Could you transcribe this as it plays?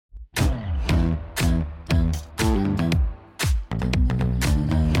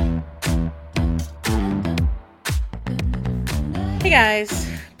guys,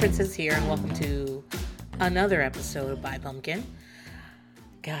 Princess here, and welcome to another episode of By Pumpkin.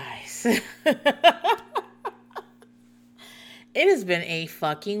 Guys, it has been a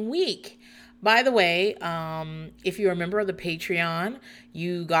fucking week. By the way, if you're a member of the Patreon,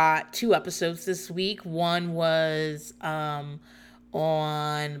 you got 2 episodes this week. One was on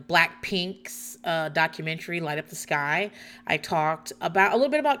Blackpink's documentary, Light Up the Sky. I talked about a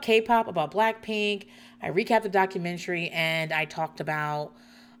little bit about K-pop, about Blackpink. I recapped the documentary, and I talked about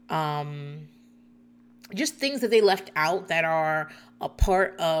just things that they left out that are a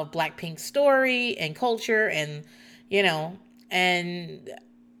part of Blackpink's story and culture, and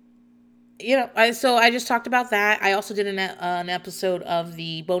so I just talked about that. I also did an episode of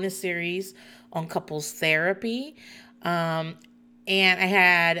the bonus series on couples therapy. And I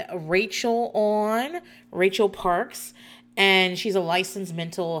had Rachel Parks, and she's a licensed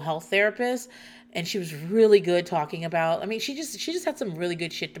mental health therapist, and she was really good talking about, she just had some really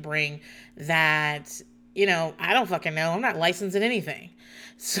good shit to bring that, I don't fucking know. I'm not licensed in anything.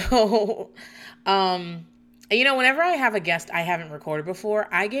 So, whenever I have a guest I haven't recorded before,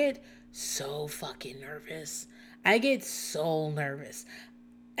 I get so fucking nervous. And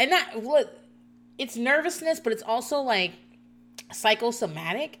it's nervousness, but it's also like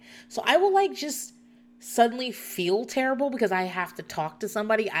psychosomatic. So I will just suddenly feel terrible because I have to talk to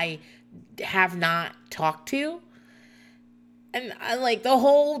somebody I have not talked to. And I the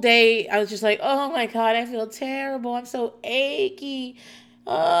whole day I was just like, oh my God, I feel terrible. I'm so achy.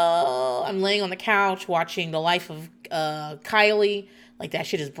 Oh, I'm laying on the couch watching The Life of Kylie. That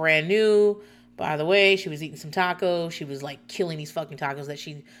shit is brand new. By the way, she was eating some tacos. She was killing these fucking tacos that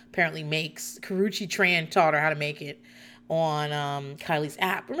she apparently makes. Karrueche Tran taught her how to make it on Kylie's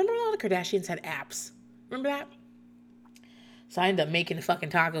app. Remember all the Kardashians had apps? Remember that? So I ended up making the fucking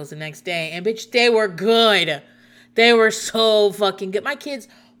tacos the next day. And bitch, they were good. They were so fucking good. My kids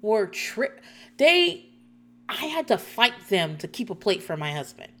were I had to fight them to keep a plate for my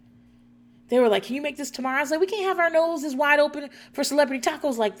husband. They were like, can you make this tomorrow? I was like, we can't have our noses wide open for celebrity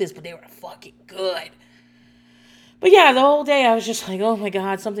tacos like this. But they were fucking good. But yeah, the whole day I was just like, oh my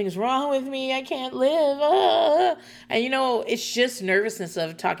God, something's wrong with me. I can't live. And it's just nervousness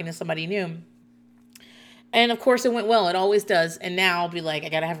of talking to somebody new. And of course it went well. It always does. And now I'll be like, I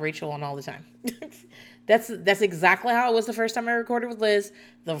got to have Rachel on all the time. That's exactly how it was the first time I recorded with Liz.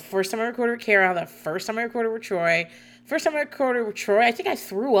 The first time I recorded with Kara. The first time I recorded with Troy. First time I recorded with Troy, I think I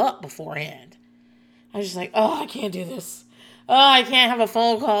threw up beforehand. I was just like, oh, I can't do this. Oh, I can't have a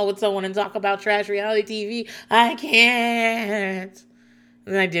phone call with someone and talk about trash reality TV. I can't.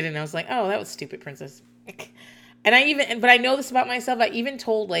 And then I did it, and I was like, oh, that was stupid, Princess. But I know this about myself. I even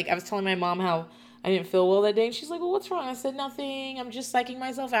told, I was telling my mom how I didn't feel well that day. And she's like, well, what's wrong? I said, nothing. I'm just psyching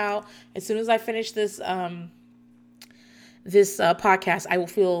myself out. As soon as I finish this podcast, I will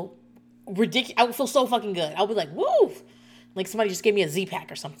feel ridiculous. I will feel so fucking good. I'll be like, woo! Like somebody just gave me a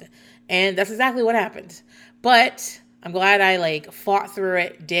Z-Pack or something. And that's exactly what happened. But I'm glad I fought through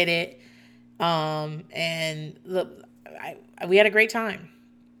it, did it. And we had a great time.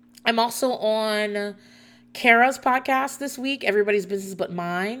 I'm also on Kara's podcast this week, Everybody's Business But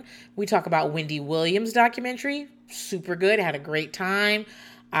Mine. We talk about Wendy Williams' documentary. Super good. Had a great time.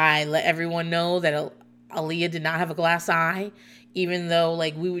 I let everyone know that Aaliyah did not have a glass eye, even though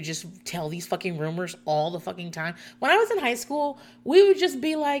we would just tell these fucking rumors all the fucking time. When I was in high school, we would just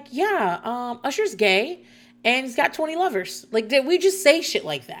be like, yeah, Usher's gay and he's got 20 lovers. We just say shit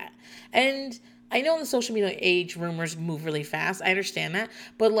like that. And I know in the social media age, rumors move really fast. I understand that.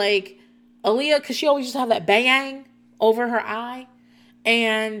 But Aaliyah, because she always just have that bang over her eye.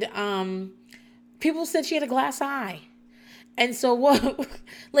 And people said she had a glass eye. And so what,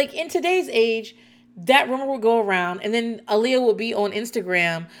 in today's age, that rumor would go around, and then Aaliyah would be on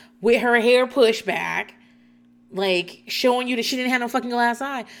Instagram with her hair pushed back, showing you that she didn't have no fucking glass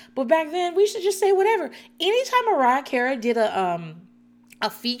eye. But back then, we should just say whatever. Anytime Mariah Carey did a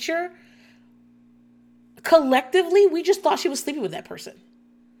feature, collectively, we just thought she was sleeping with that person.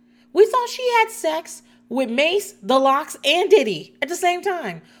 We thought she had sex with Mace, The Lox, and Diddy at the same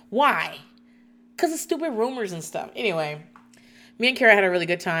time. Why? Because of stupid rumors and stuff. Anyway, me and Kara had a really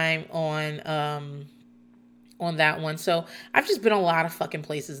good time on that one. So I've just been a lot of fucking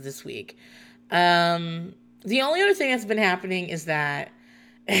places this week. The only other thing that's been happening is that,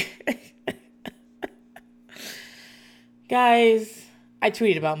 guys, I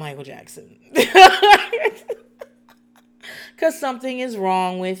tweeted about Michael Jackson. Because something is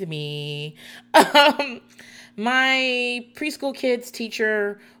wrong with me. My preschool kid's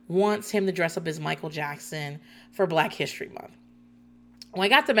teacher wants him to dress up as Michael Jackson for Black History Month. When I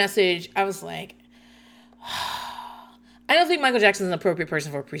got the message, I was like, I don't think Michael Jackson's an appropriate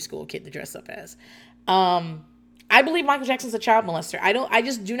person for a preschool kid to dress up as. I believe Michael Jackson's a child molester. I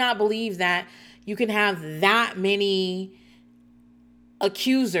just do not believe that you can have that many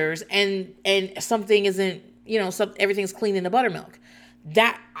accusers and something isn't, everything's clean in the buttermilk.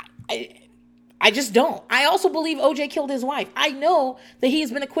 I just don't. I also believe OJ killed his wife. I know that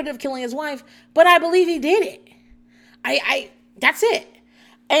he's been acquitted of killing his wife, but I believe he did it. That's it.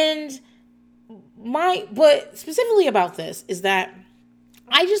 And but specifically about this is that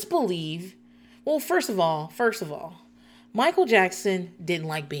I just believe, well, first of all, Michael Jackson didn't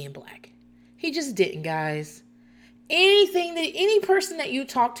like being black. He just didn't, guys. Any person that you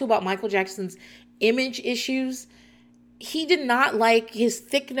talk to about Michael Jackson's image issues, he did not like his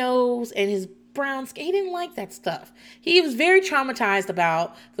thick nose and his brown skin. He didn't like that stuff. He was very traumatized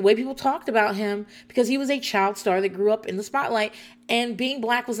about the way people talked about him because he was a child star that grew up in the spotlight, and being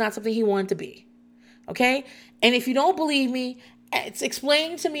black was not something he wanted to be. Okay? And if you don't believe me, it's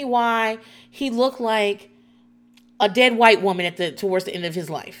explain to me why he looked like a dead white woman towards the end of his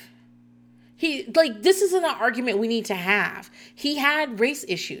life. This isn't an argument we need to have. He had race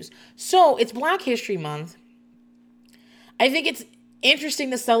issues. So it's Black History Month. I think it's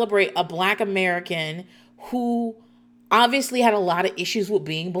interesting to celebrate a Black American who obviously had a lot of issues with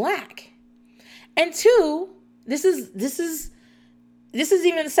being black. And two, this is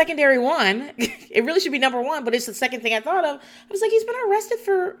even a secondary one. It really should be number one, but it's the second thing I thought of. I was like, he's been arrested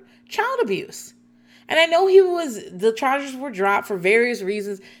for child abuse. And I know the charges were dropped for various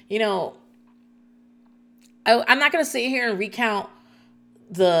reasons. I'm not going to sit here and recount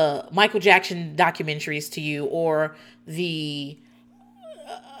the Michael Jackson documentaries to you or the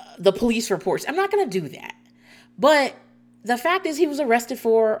police reports. I'm not going to do that. But the fact is he was arrested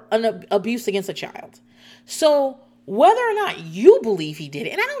for an abuse against a child. So whether or not you believe he did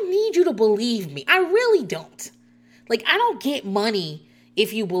it, and I don't need you to believe me. I really don't. I don't get money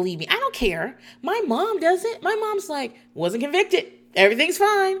if you believe me. I don't care. My mom doesn't. My mom's like, wasn't convicted. Everything's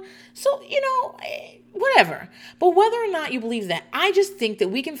fine. So, whatever. But whether or not you believe that, I just think that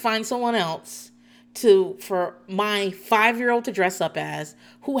we can find someone else for my 5-year-old to dress up as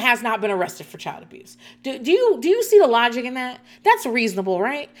who has not been arrested for child abuse. Do you see the logic in that? That's reasonable,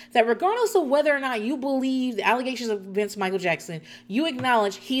 right? That regardless of whether or not you believe the allegations against Michael Jackson, you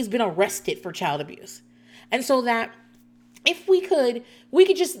acknowledge he's been arrested for child abuse. And so that if we could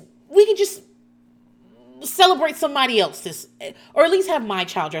just celebrate somebody else or at least have my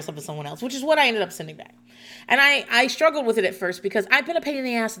child dress up as someone else, which is what I ended up sending back. And I struggled with it at first because I've been a pain in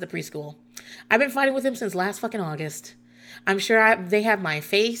the ass at the preschool. I've been fighting with him since last fucking August. I'm sure they have my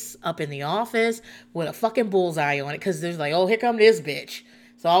face up in the office with a fucking bullseye on it because there's like, oh, here come this bitch.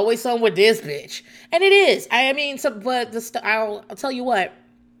 It's always something with this bitch. And it is. But I'll tell you what,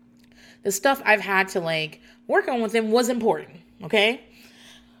 the stuff I've had to work on with him was important. Okay.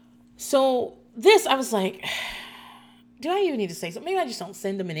 So this, I was like, do I even need to say something? Maybe I just don't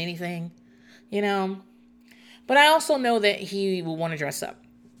send him in anything, But I also know that he will want to dress up.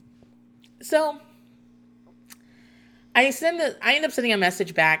 So I end up sending a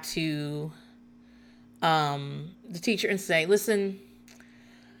message back to the teacher and say, listen,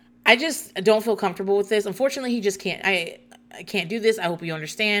 I just don't feel comfortable with this. Unfortunately, he just can't. I can't do this. I hope you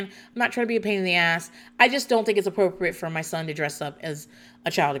understand. I'm not trying to be a pain in the ass. I just don't think it's appropriate for my son to dress up as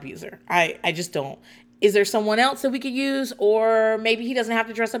a child abuser. I just don't. Is there someone else that we could use? Or maybe he doesn't have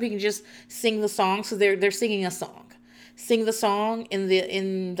to dress up. He can just sing the song. So they're singing a song. Sing the song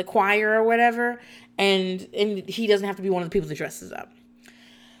in the choir or whatever. And he doesn't have to be one of the people that dresses up.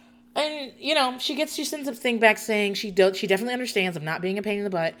 And, she sends a thing back saying she definitely understands I'm not being a pain in the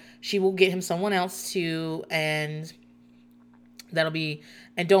butt. She will get him someone else too. And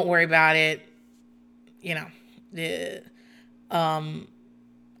and don't worry about it.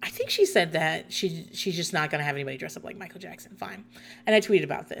 I think she said that she's just not going to have anybody dress up like Michael Jackson. Fine. And I tweeted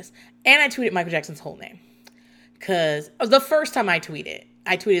about this. And I tweeted Michael Jackson's whole name. Because the first time I tweeted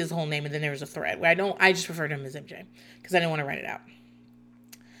his whole name, and then there was a thread where I just referred to him as MJ. Because I didn't want to write it out.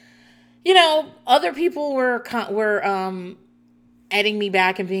 Other people were adding me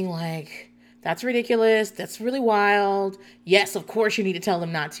back and being like, that's ridiculous. That's really wild. Yes, of course you need to tell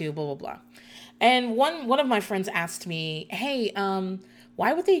them not to, blah, blah, blah. And one of my friends asked me, hey,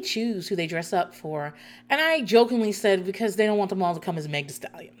 why would they choose who they dress up for? And I jokingly said, because they don't want them all to come as Meg Thee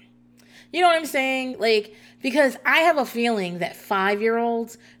Stallion. You know what I'm saying? Because I have a feeling that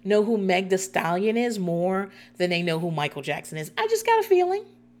 5-year-olds know who Meg Thee Stallion is more than they know who Michael Jackson is. I just got a feeling.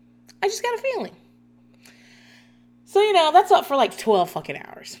 So, that's up for 12 fucking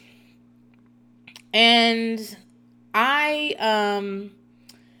hours. And I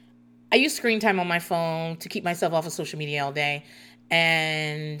I use screen time on my phone to keep myself off of social media all day.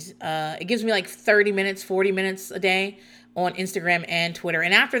 And it gives me like 30 minutes, 40 minutes a day on Instagram and Twitter.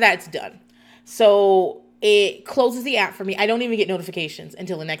 And after that, it's done. So it closes the app for me. I don't even get notifications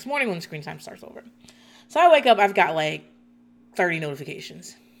until the next morning when the screen time starts over. So I wake up, I've got like 30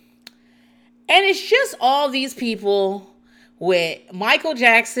 notifications. And it's just all these people with Michael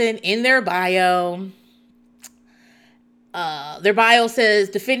Jackson in their bio. Their bio says,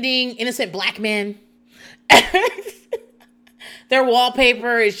 defending innocent black men. Their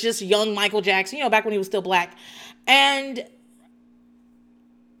wallpaper is just young Michael Jackson, you know, back when he was still black. And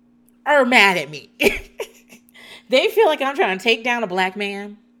are mad at me. They feel like I'm trying to take down a black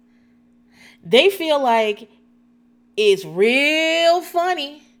man. They feel like it's real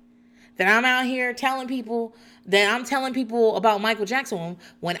funny that I'm out here telling people about Michael Jackson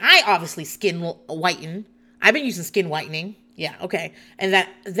when I obviously skin whiten. I've been using skin whitening. Yeah, okay. And that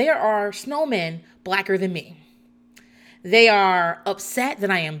there are snowmen blacker than me. They are upset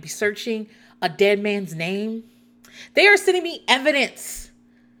that I am searching a dead man's name. They are sending me evidence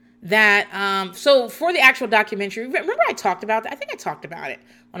that, so for the actual documentary, remember I talked about that? I think I talked about it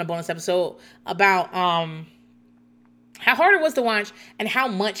on a bonus episode about how hard it was to watch and how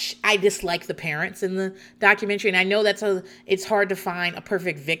much I dislike the parents in the documentary. And I know it's hard to find a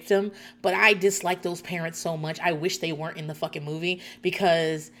perfect victim, but I dislike those parents so much. I wish they weren't in the fucking movie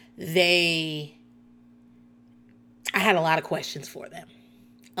because I had a lot of questions for them.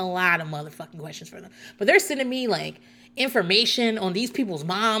 A lot of motherfucking questions for them. But they're sending me like information on these people's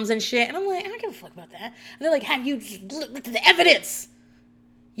moms and shit. And I'm like, I don't give a fuck about that. And they're like, have you looked at the evidence?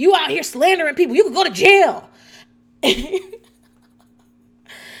 You out here slandering people. You could go to jail. And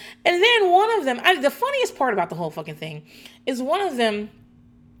then one of them, the funniest part about the whole fucking thing is one of them,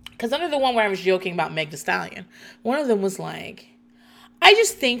 because under the one where I was joking about Meg Thee Stallion, one of them was like, I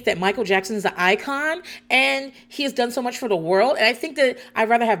just think that Michael Jackson is an icon and he has done so much for the world. And I think that I'd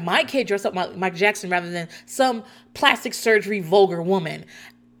rather have my kid dress up like Michael Jackson rather than some plastic surgery vulgar woman.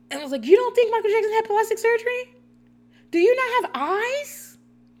 And I was like, you don't think Michael Jackson had plastic surgery? Do you not have eyes?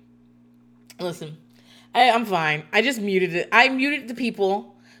 Listen, I'm fine. I just muted it. I muted the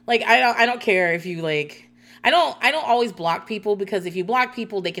people. Like, I don't care if you like, I don't always block people because if you block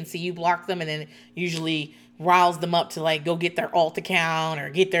people, they can see you block them and then usually riles them up to like go get their alt account or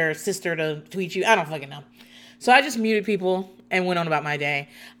get their sister to tweet you. I don't fucking know. So I just muted people and went on about my day.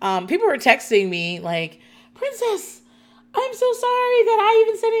 People were texting me like, Princess, I'm so sorry that I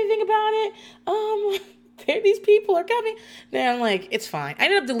even said anything about it. These people are coming. Then I'm like, it's fine. I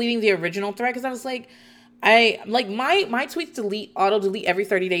ended up deleting the original thread because I was like, my tweets auto delete every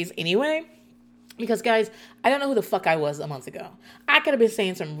 30 days anyway. Because, guys, I don't know who the fuck I was a month ago. I could have been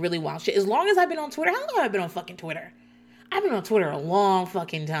saying some really wild shit. As long as I've been on Twitter, how long have I been on fucking Twitter? I've been on Twitter a long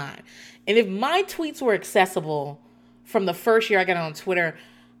fucking time. And if my tweets were accessible from the first year I got on Twitter,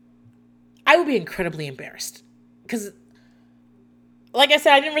 I would be incredibly embarrassed. Because, like I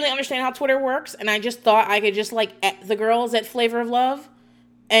said, I didn't really understand how Twitter works. And I just thought I could just, like, at the girls at Flavor of Love.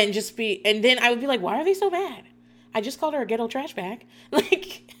 And just be, and then I would be like, why are they so mad? I just called her a ghetto trash bag.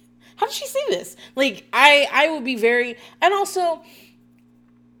 Like, how did she see this? Like, I would be very, and also,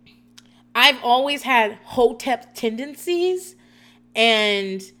 I've always had Hotep tendencies,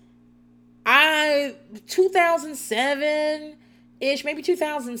 and 2007-ish, maybe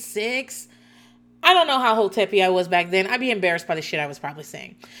 2006, I don't know how Hotep-y I was back then. I'd be embarrassed by the shit I was probably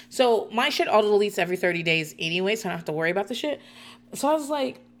saying. So, my shit auto-deletes every 30 days anyway, so I don't have to worry about the shit. So, I was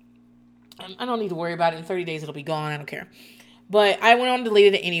like, I don't need to worry about it. In 30 days, it'll be gone. I don't care. But I went on and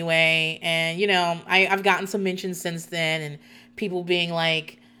deleted it anyway. And, you know, I've gotten some mentions since then. And people being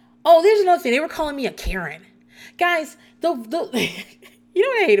like, oh, there's another thing. They were calling me a Karen. Guys, you know what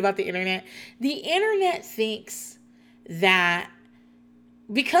I hate about the internet? The internet thinks that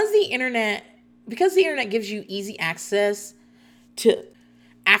because the internet gives you easy access to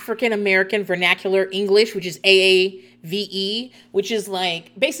African American vernacular English, which is AAVE, which is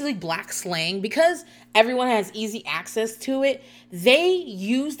like basically black slang, because everyone has easy access to it, they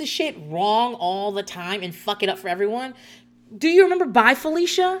use the shit wrong all the time and fuck it up for everyone. Do you remember Bye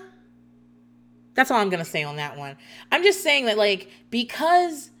Felicia? That's all I'm going to say on that one. I'm just saying that, like,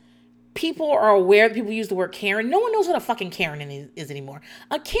 because people are aware that people use the word Karen, no one knows what a fucking Karen is anymore.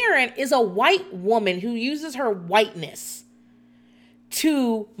 A Karen is a white woman who uses her whiteness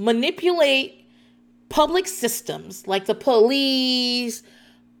to manipulate public systems like the police,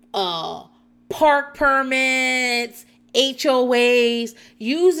 park permits, HOAs,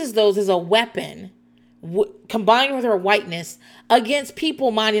 uses those as a weapon combined with her whiteness against people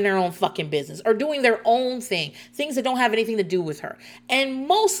minding their own fucking business or doing their own thing, things that don't have anything to do with her. And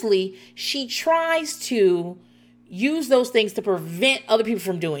mostly she tries to use those things to prevent other people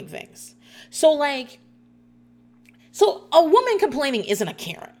from doing things. So a woman complaining isn't a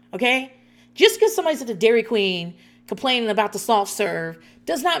Karen, okay? Just because somebody's at the Dairy Queen complaining about the soft serve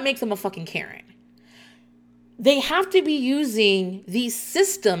does not make them a fucking Karen. They have to be using these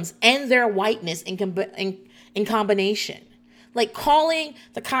systems and their whiteness in combination. Like calling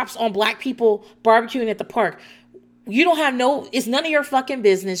the cops on black people barbecuing at the park. It's none of your fucking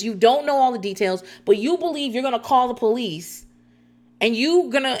business. You don't know all the details, but you believe you're going to call the police and you're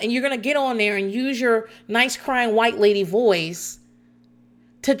going to get on there and use your nice crying white lady voice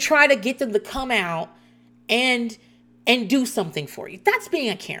to try to get them to come out and do something for you. That's being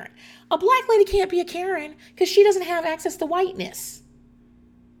a Karen. A black lady can't be a Karen because she doesn't have access to whiteness.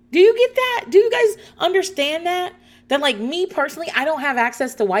 Do you get that? Do you guys understand that? That like me personally, I don't have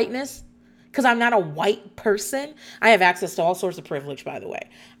access to whiteness because I'm not a white person. I have access to all sorts of privilege, by the way.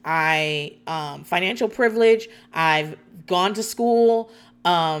 Financial privilege. I've gone to school.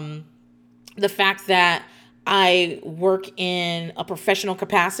 The fact that I work in a professional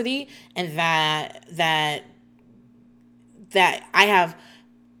capacity and that I have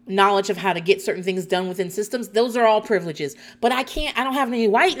knowledge of how to get certain things done within systems. Those are all privileges, but I don't have any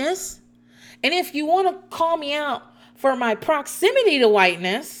whiteness. And if you want to call me out for my proximity to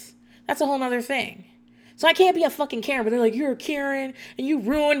whiteness, that's a whole nother thing. So I can't be a fucking Karen, but they're like, you're a Karen and you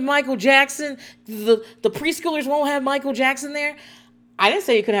ruined Michael Jackson. The preschoolers won't have Michael Jackson there. I didn't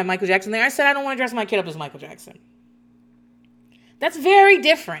say you couldn't have Michael Jackson there. I said, I don't want to dress my kid up as Michael Jackson. That's very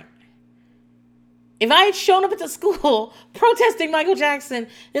different. If I had shown up at the school protesting Michael Jackson,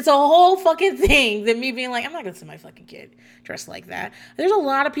 it's a whole fucking thing than me being like, I'm not going to send my fucking kid dressed like that. There's a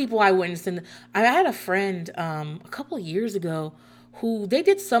lot of people I witnessed. And I had a friend a couple of years ago who they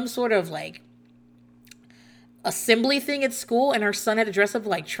did some sort of like assembly thing at school and her son had to dress up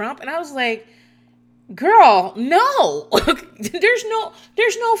like Trump. And I was like, girl, no, there's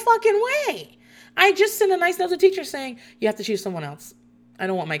no fucking way. I just sent a nice note to the teacher saying, you have to choose someone else. I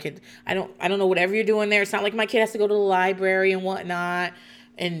don't want my kid. I don't know whatever you're doing there. It's not like my kid has to go to the library and whatnot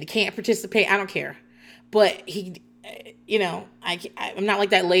and can't participate. I don't care. But I'm not like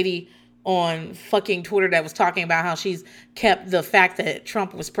that lady on fucking Twitter that was talking about how she's kept the fact that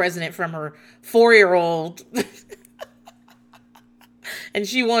Trump was president from her 4-year-old. And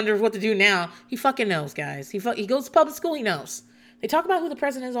she wonders what to do now. He fucking knows, guys. He goes to public school. He knows. They talk about who the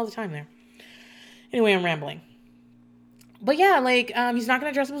president is all the time there. Anyway, I'm rambling. But yeah, like, he's not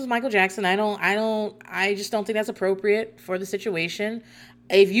going to dress up as Michael Jackson. I just don't think that's appropriate for the situation.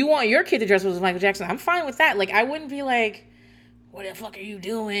 If you want your kid to dress up as Michael Jackson, I'm fine with that. Like, I wouldn't be like, what the fuck are you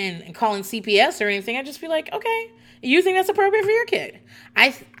doing? And calling CPS or anything. I'd just be like, okay, you think that's appropriate for your kid?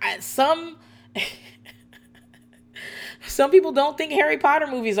 Some people don't think Harry Potter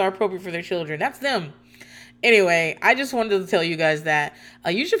movies are appropriate for their children. That's them. Anyway, I just wanted to tell you guys that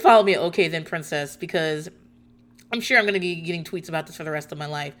you should follow me at Okay Then Princess because I'm sure I'm going to be getting tweets about this for the rest of my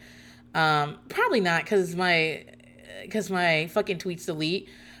life. Probably not because my fucking tweets delete.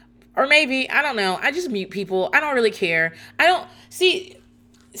 Or maybe, I don't know. I just mute people. I don't really care. I don't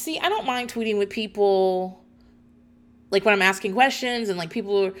mind tweeting with people like when I'm asking questions and like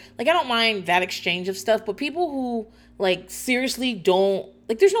people are like, I don't mind that exchange of stuff, but people who like seriously don't,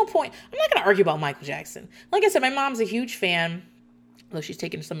 like there's no point. I'm not going to argue about Michael Jackson. Like I said, my mom's a huge fan. Though she's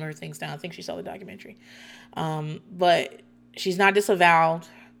taken some of her things down. I think she saw the documentary. But she's not disavowed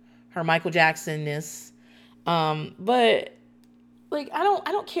her Michael Jackson-ness. But like, I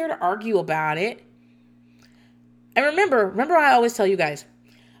don't care to argue about it. And remember I always tell you guys,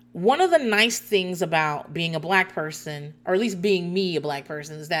 one of the nice things about being a black person, or at least being me, a black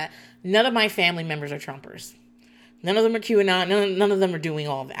person, is that none of my family members are Trumpers. None of them are QAnon. None of them are doing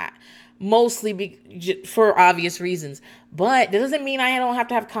all that. Mostly for obvious reasons. But that doesn't mean I don't have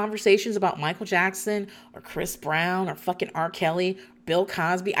to have conversations about Michael Jackson or Chris Brown or fucking R. Kelly, Bill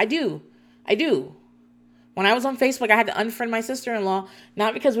Cosby. I do. When I was on Facebook, I had to unfriend my sister-in-law,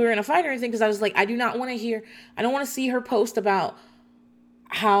 not because we were in a fight or anything, because I was like, I don't want to see her post about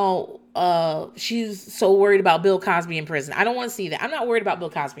how she's so worried about Bill Cosby in prison. I don't want to see that. I'm not worried about Bill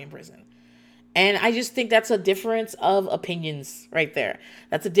Cosby in prison. And I just think that's a difference of opinions right there.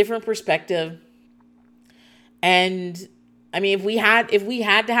 That's a different perspective. And I mean,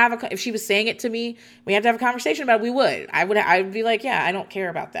 if she was saying it to me, we had to have a conversation about it, we would. I'd be like, yeah, I don't care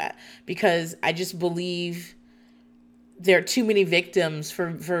about that because I just believe there are too many victims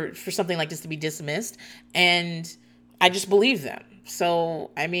for something like this to be dismissed. And I just believe them.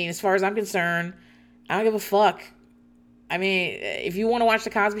 So, I mean, as far as I'm concerned, I don't give a fuck. I mean, if you want to watch The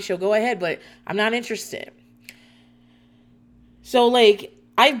Cosby Show, go ahead, but I'm not interested. So, like,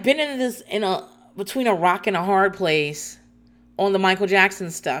 I've been between a rock and a hard place on the Michael Jackson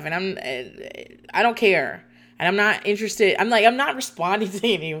stuff, and I don't care. And I'm not interested. I'm not responding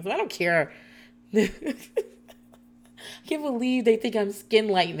to any of them. I don't care. I can't believe they think I'm skin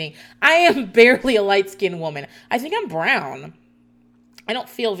lightening. I am barely a light-skinned woman. I think I'm brown. I don't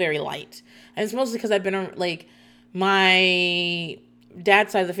feel very light. And it's mostly because I've been, like, my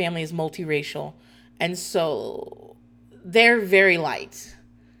dad's side of the family is multiracial. And so they're very light.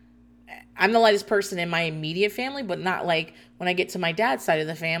 I'm the lightest person in my immediate family, but not like when I get to my dad's side of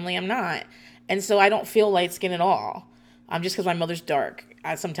the family, I'm not. And so I don't feel light skin at all. Just because my mother's dark.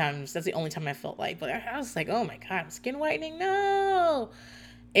 Sometimes that's the only time I felt light. But I was like, oh my God, skin whitening? No.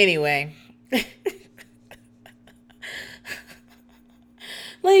 Anyway.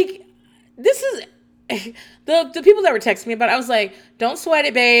 Like, this is the people that were texting me about it, I was like, don't sweat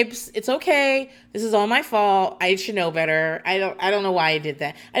it, babes. It's okay. This is all my fault. I should know better. I don't know why I did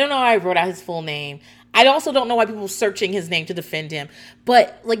that. I don't know why I wrote out his full name. I also don't know why people were searching his name to defend him.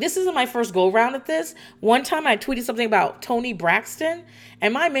 But, like, this isn't my first go-around at this. One time I tweeted something about Toni Braxton,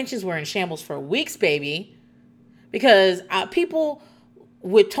 and my mentions were in shambles for weeks, baby. Because people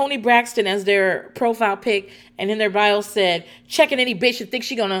with Toni Braxton as their profile pic and in their bio said, checking any bitch that thinks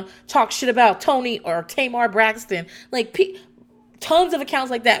she gonna talk shit about Toni or Tamar Braxton. Like, tons of accounts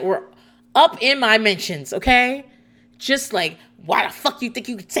like that were up in my mentions, okay? Just like, why the fuck you think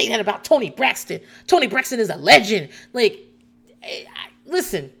you could say that about Toni Braxton? Toni Braxton is a legend. Like,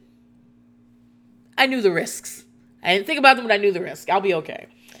 listen, I knew the risks. I didn't think about them, but I knew the risk. I'll be okay.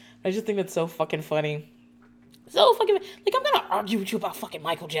 I just think that's so fucking funny. So fucking, like, I'm gonna argue with you about fucking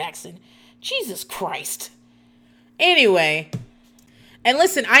Michael Jackson. Jesus Christ. Anyway, and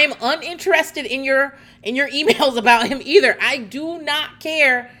listen, I am uninterested in your emails about him either. I do not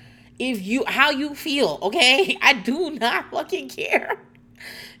care how you feel, okay? I do not fucking care.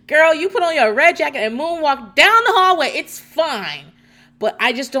 Girl, you put on your red jacket and moonwalk down the hallway. It's fine. But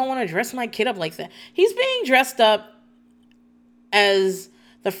I just don't want to dress my kid up like that. He's being dressed up as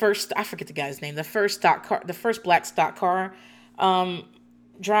the first, I forget the guy's name, the first black stock car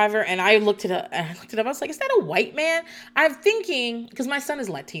driver. And I looked it up. I was like, is that a white man? I'm thinking, because my son is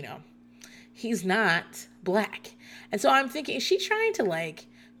Latino. He's not black. And so I'm thinking, is she trying to, like,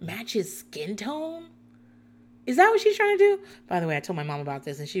 match his skin tone? Is that what she's trying to do? By the way, I told my mom about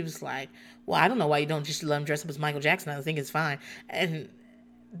this, and she was like, well, I don't know why you don't just let him dress up as Michael Jackson. I think it's fine. And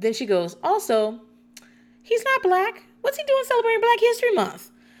then she goes, also, he's not black. What's he doing celebrating Black History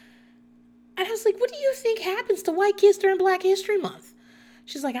Month? And I was like, what do you think happens to white kids during Black History Month?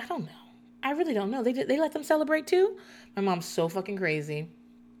 She's like, I don't know. I really don't know. They let them celebrate too? My mom's so fucking crazy.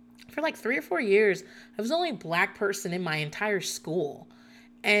 For like 3 or 4 years, I was the only black person in my entire school.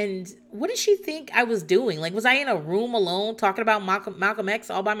 And what did she think I was doing? Like, was I in a room alone talking about Malcolm X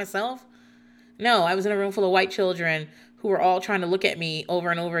all by myself? No, I was in a room full of white children who were all trying to look at me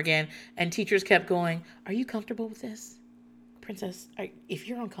over and over again. And teachers kept going, are you comfortable with this? Princess, if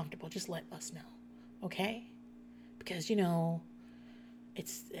you're uncomfortable, just let us know, okay? Because, you know,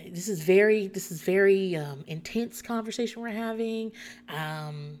 this is very intense conversation we're having.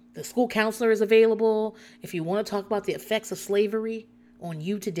 The school counselor is available if you want to talk about the effects of slavery on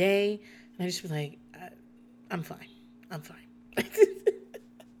you today. And I just was like, I'm fine.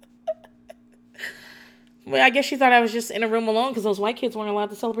 Well, I guess she thought I was just in a room alone because those white kids weren't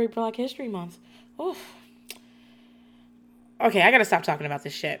allowed to celebrate Black History Month. Oof. Okay, I gotta stop talking about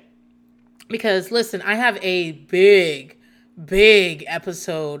this shit. Because, listen, I have a big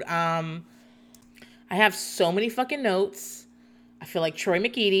episode. I have so many fucking notes. I feel like Troy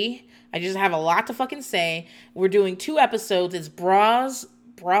McEady. I just have a lot to fucking say. We're doing 2 episodes. It's Bras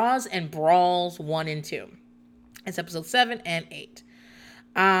and Brawls 1 and 2. It's episode 7 and 8.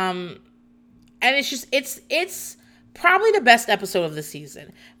 And it's probably the best episode of the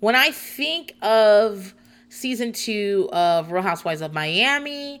season. When I think of season 2 of Real Housewives of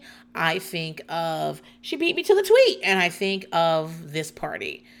Miami, I think of She Beat Me to the Tweet, and I think of This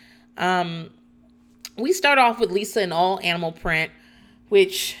Party. We start off with Lisa in all animal print,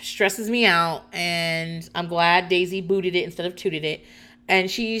 which stresses me out, and I'm glad Daisy booted it instead of tooted it.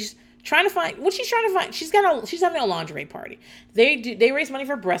 And she's trying to find what she's trying to find. She's having a lingerie party. They raise money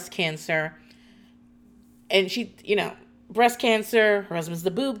for breast cancer, and she, breast cancer. Her husband's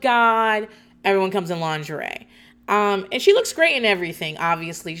the boob god. Everyone comes in lingerie. And she looks great in everything,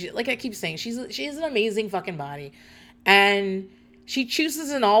 obviously. Like I keep saying, she has an amazing fucking body. And she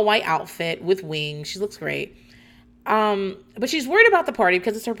chooses an all-white outfit with wings. She looks great. But she's worried about the party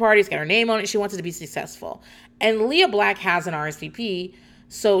because it's her party. It's got her name on it. She wants it to be successful. And Leah Black has an RSVP,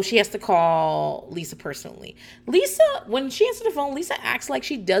 so she has to call Lisa personally. Lisa, when she answers the phone, Lisa acts like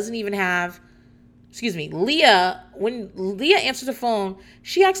she doesn't even have. Excuse me, Leah. When Leah answers the phone,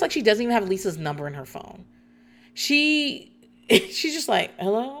 she acts like she doesn't even have Lisa's number in her phone. She's just like,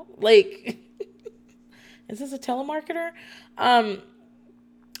 hello, like, is this a telemarketer?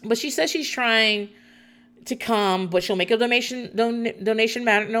 But she says she's trying to come, but she'll make a donation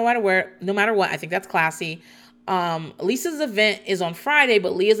matter no matter what. I think that's classy. Lisa's event is on Friday,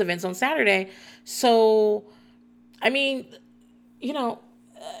 but Leah's event's on Saturday. So, I mean, you know,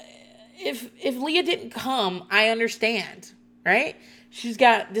 if Leah didn't come, I understand, right? She's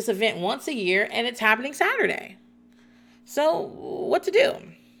got this event once a year, and it's happening Saturday. So, what to do?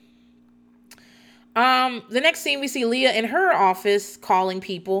 The next scene, we see Leah in her office calling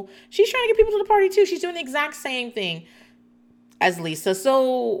people. She's trying to get people to the party too. She's doing the exact same thing as Lisa.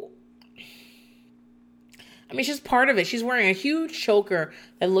 So, I mean, she's part of it. She's wearing a huge choker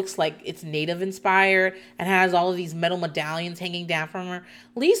that looks like it's native inspired and has all of these metal medallions hanging down from her.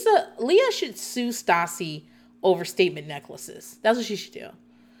 Leah should sue Stassi over statement necklaces. That's what she should do.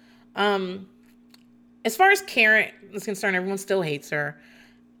 As far as Karen is concerned, everyone still hates her.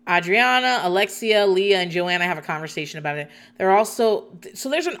 Adriana, Alexia, Leah, and Joanna have a conversation about it.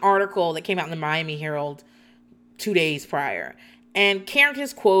 There's an article that came out in the Miami Herald 2 days prior. And Karen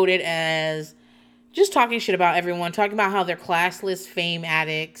is quoted as just talking shit about everyone, talking about how they're classless fame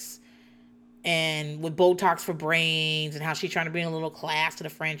addicts and with Botox for brains and how she's trying to bring a little class to the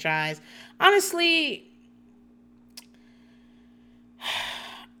franchise. Honestly,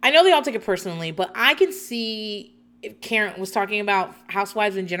 I know they all take it personally, but I can see if Karen was talking about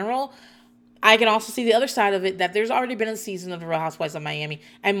housewives in general, I can also see the other side of it, that there's already been a season of The Real Housewives of Miami,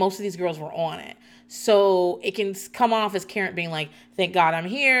 and most of these girls were on it. So it can come off as Karen being like, thank God I'm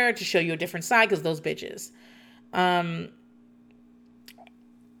here to show you a different side, because those bitches. Adriana's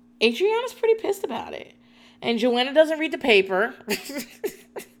pretty pissed about it. And Joanna doesn't read the paper.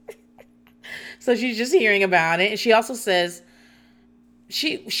 So she's just hearing about it. And she also says,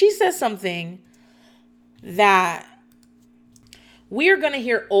 she says something that we're going to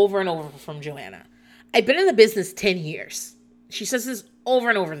hear over and over from Joanna. I've been in the business 10 years. She says this over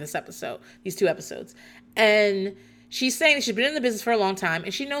and over in this episode, these 2 episodes. And she's saying that she's been in the business for a long time.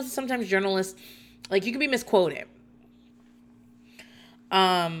 And she knows that sometimes journalists, like, you can be misquoted.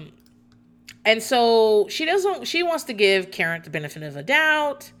 And so she wants to give Karen the benefit of the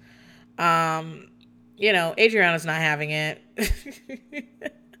doubt. Adriana's not having it.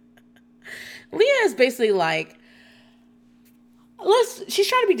 Leah is basically like, she's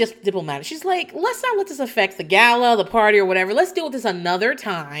trying to be just diplomatic. She's like, let's not let this affect the gala, the party, or whatever. Let's deal with this another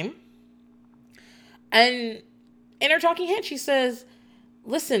time. And in her talking head, she says,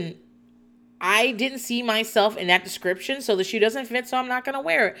 listen, I didn't see myself in that description, so the shoe doesn't fit, so I'm not going to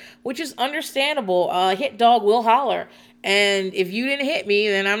wear it, which is understandable. Hit dog will holler. And if you didn't hit me,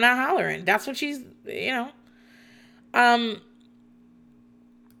 then I'm not hollering. That's what she's,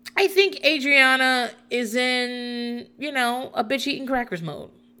 I think Adriana is in, a bitch eating crackers mode.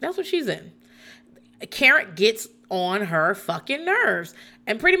 That's what she's in. Karen gets on her fucking nerves.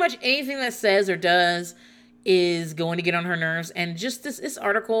 And pretty much anything that says or does is going to get on her nerves. And just this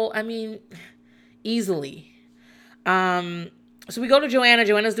article, I mean, easily. So we go to Joanna.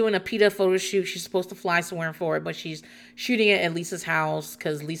 Joanna's doing a PETA photo shoot. She's supposed to fly somewhere for it, but she's shooting it at Lisa's house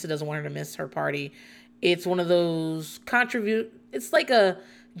because Lisa doesn't want her to miss her party. It's one of those it's like a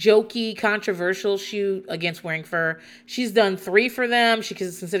jokey, controversial shoot against wearing fur. She's done 3 for them. She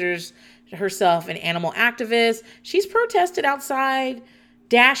considers herself an animal activist. She's protested outside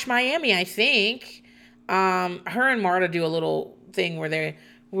Dash Miami, I think. Her and Marta do a little thing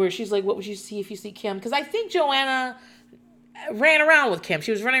where she's like, what would you see if you see Kim? Because I think Joanna ran around with Kim.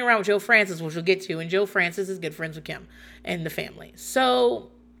 She was running around with Joe Francis, which we'll get to. And Joe Francis is good friends with Kim and the family.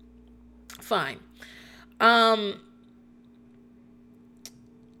 So, fine.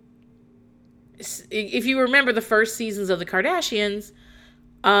 If you remember the first seasons of the Kardashians,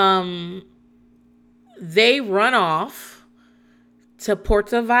 they run off to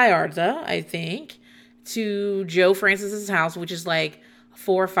Puerto Vallarta, I think, to Joe Francis's house, which is like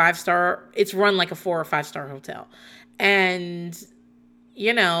 4 or 5 star. It's run like a 4 or 5 star hotel. And,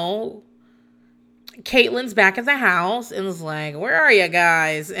 Caitlyn's back at the house and is like, where are you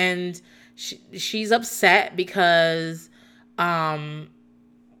guys? And she's upset because Chris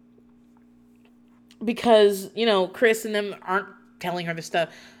and them aren't telling her the stuff.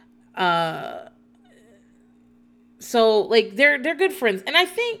 So like they're good friends. And I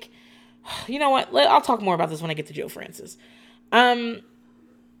think You know what? I'll talk more about this when I get to Joe Francis.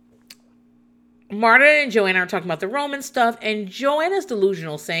 Marta and Joanna are talking about the Roman stuff, and Joanna's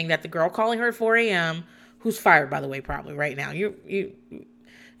delusional, saying that the girl calling her at 4 a.m., who's fired, by the way, probably right now. You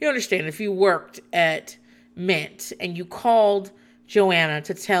understand, if you worked at Mint and you called Joanna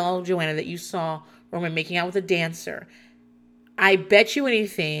to tell Joanna that you saw Roman making out with a dancer, I bet you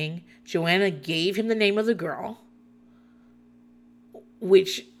anything Joanna gave him the name of the girl,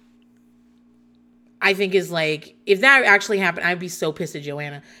 which I think is like, if that actually happened, I'd be so pissed at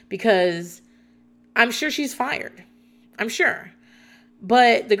Joanna, because I'm sure she's fired. I'm sure.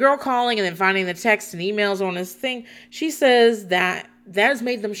 But the girl calling and then finding the texts and emails on this thing, she says that has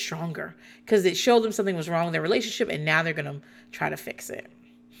made them stronger because it showed them something was wrong with their relationship, and now they're going to try to fix it.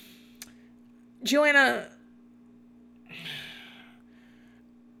 Joanna,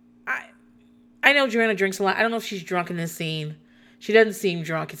 I know Joanna drinks a lot. I don't know if she's drunk in this scene. She doesn't seem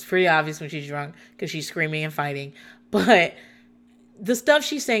drunk. It's pretty obvious when she's drunk because she's screaming and fighting. But the stuff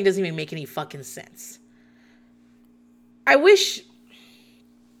she's saying doesn't even make any fucking sense. I wish,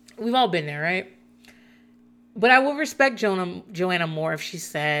 we've all been there, right? But I would respect Joanna more if she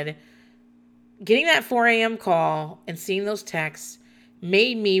said, getting that 4 a.m. call and seeing those texts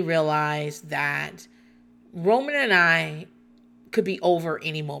made me realize that Roman and I could be over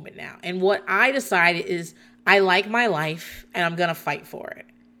any moment now. And what I decided is I like my life and I'm going to fight for it.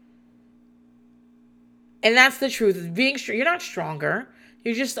 And that's the truth. You're not stronger.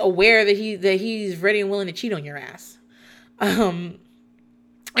 You're just aware that he's ready and willing to cheat on your ass. And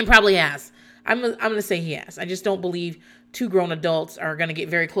probably has. I'm going to say he has. I just don't believe two grown adults are going to get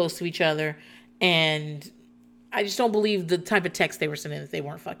very close to each other. And I just don't believe the type of text they were sending if they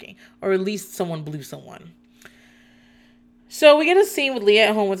weren't fucking. Or at least someone blew someone. So we get a scene with Leah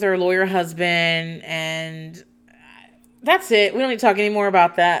at home with her lawyer husband. And that's it. We don't need to talk anymore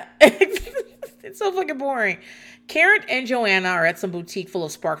about that. It's so fucking boring. Karen and Joanna are at some boutique full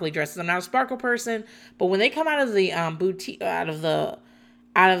of sparkly dresses. I'm not a sparkle person, but when they come out of the boutique, out of the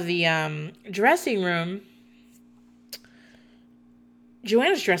dressing room,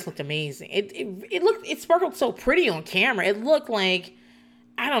 Joanna's dress looked amazing. It sparkled so pretty on camera. It looked like,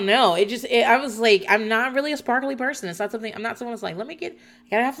 I don't know. I was like, I'm not really a sparkly person. It's not something. I'm not someone that's like, I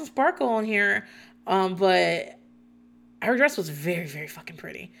gotta have some sparkle on here. But her dress was very, very fucking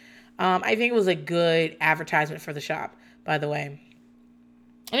pretty. I think it was a good advertisement for the shop, by the way.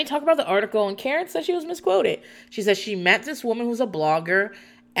 And they talk about the article, and Karen said she was misquoted. She said she met this woman who's a blogger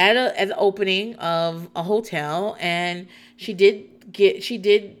at the opening of a hotel, and she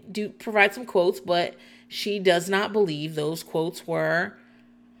did provide some quotes, but she does not believe those quotes were.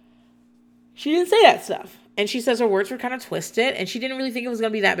 She didn't say that stuff, and she says her words were kind of twisted, and she didn't really think it was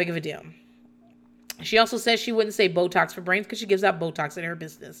going to be that big of a deal. She also says she wouldn't say Botox for brains because she gives out Botox in her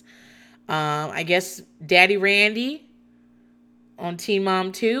business. I guess Daddy Randy on Teen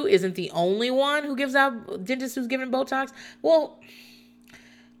Mom 2 isn't the only one who gives out, dentist who's giving Botox. Well,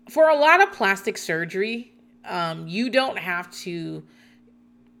 for a lot of plastic surgery, you don't have to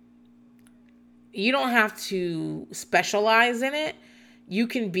specialize in it. You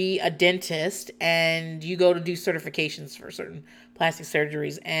can be a dentist and you go to do certifications for certain plastic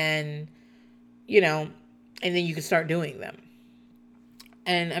surgeries, and and then you can start doing them.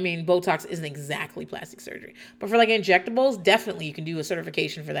 And I mean, Botox isn't exactly plastic surgery, but for like injectables, definitely you can do a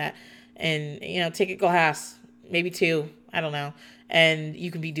certification for that, and take a class, maybe 2, I don't know, and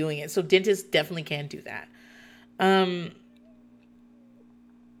you can be doing it. So dentists definitely can do that.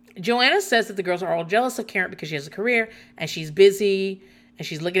 Joanna says that the girls are all jealous of Karen because she has a career and she's busy and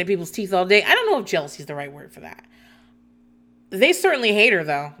she's looking at people's teeth all day. I don't know if jealousy is the right word for that. They certainly hate her,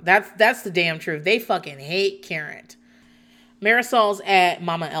 though. That's the damn truth. They fucking hate Karen. Marisol's at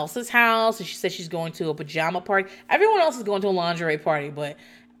Mama Elsa's house, and she says she's going to a pajama party. Everyone else is going to a lingerie party, but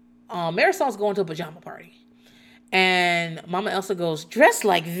Marisol's going to a pajama party. And Mama Elsa goes, dressed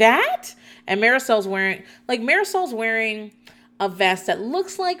like that? And Marisol's wearing a vest that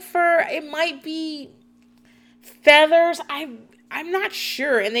looks like fur. It might be feathers. I'm not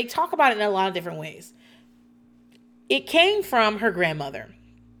sure. And they talk about it in a lot of different ways. It came from her grandmother.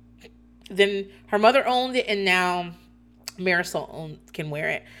 Then her mother owned it, and now Marisol can wear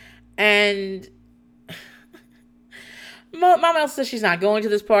it. And Mama Elsa says she's not going to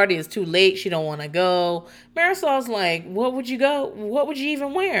this party. It's too late. She don't want to go. Marisol's like, what would you go? What would you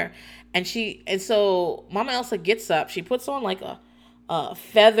even wear? And so Mama Elsa gets up. She puts on like a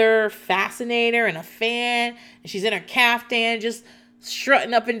feather fascinator and a fan. And she's in her caftan, just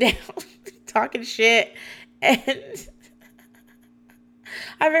strutting up and down, talking shit. And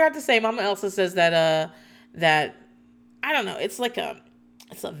I forgot to say, Mama Elsa says that I don't know, it's like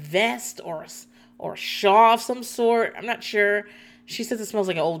it's a vest or a shawl of some sort. I'm not sure. She says it smells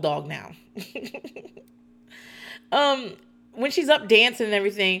like an old dog now. um, when she's up dancing and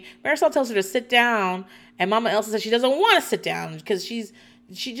everything, Marisol tells her to sit down, and Mama Elsa says she doesn't want to sit down because she's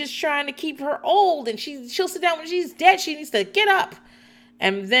just trying to keep her old, and she'll sit down when she's dead. She needs to get up.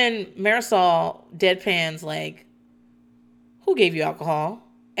 And then Marisol deadpans like, "Who gave you alcohol?"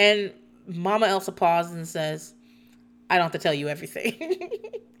 And Mama Elsa pauses and says, "I don't have to tell you everything."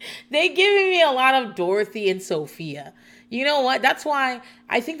 They giving me a lot of Dorothy and Sophia. You know what?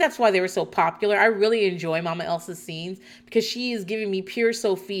 I think that's why they were so popular. I really enjoy Mama Elsa's scenes because she is giving me pure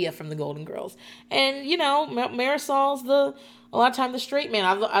Sophia from the Golden Girls. And, Marisol's a lot of time the straight man.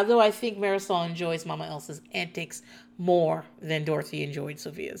 Although I think Marisol enjoys Mama Elsa's antics more than Dorothy enjoyed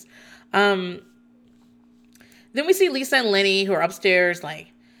Sophia's. Then we see Lisa and Lenny who are upstairs,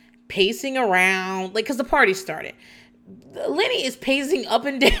 like, pacing around, like, because the party started. Lenny is pacing up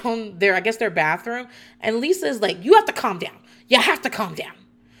and down their bathroom, and Lisa is like, "You have to calm down. You have to calm down.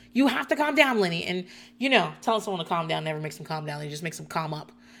 You have to calm down, Lenny." And, telling someone to calm down never makes them calm down. It just makes them calm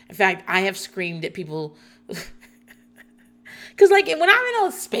up. In fact, I have screamed at people. Because, like, when I'm in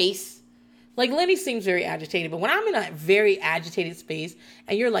a space, like, Lenny seems very agitated, but when I'm in a very agitated space,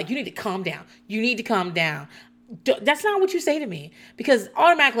 and you're like, "You need to calm down. You need to calm down." That's not what you say to me. Because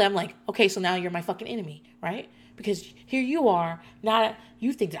automatically I'm like, okay, so now you're my fucking enemy, right? Because here you are,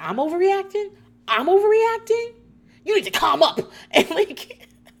 you think that I'm overreacting? I'm overreacting? You need to calm up. And like,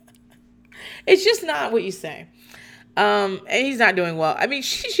 it's just not what you say. And he's not doing well. I mean,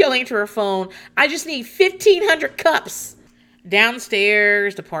 she's yelling to her phone, "I just need 1,500 cups."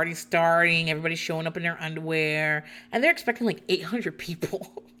 Downstairs, the party's starting. Everybody's showing up in their underwear. And they're expecting like 800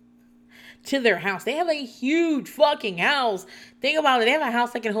 people to their house. They have a huge fucking house. Think about it. They have a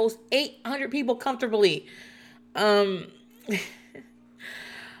house that can host 800 people comfortably.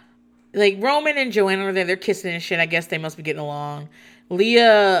 Like Roman and Joanna are there. They're kissing and shit. I guess they must be getting along.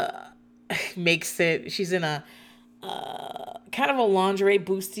 Leah makes it. She's in a kind of a lingerie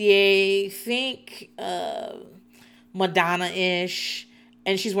bustier, think Madonna-ish,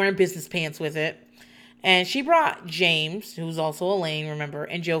 and she's wearing business pants with it. And she brought James, who's also Elaine, remember,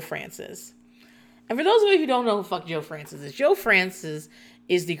 and Joe Francis. And for those of you who don't know who fuck Joe Francis is, Joe Francis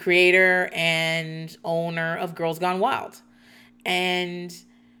is the creator and owner of Girls Gone Wild. And,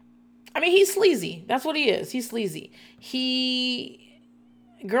 I mean, he's sleazy. That's what he is. He's sleazy.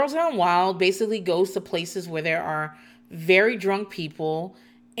 Girls Gone Wild basically goes to places where there are very drunk people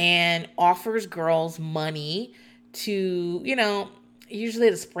and offers girls money to, usually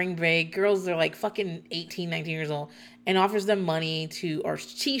at a spring break, girls are like fucking 18, 19 years old, and offers them money or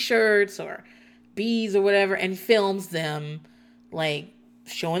t-shirts or beads or whatever, and films them like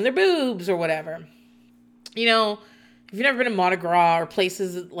showing their boobs or whatever. If you've never been to Mardi Gras or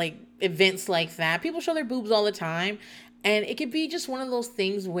places like events like that, people show their boobs all the time. And it could be just one of those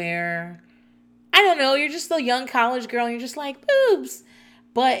things where, I don't know, you're just a young college girl and you're just like, boobs.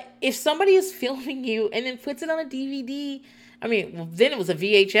 But if somebody is filming you and then puts it on a DVD, then it was a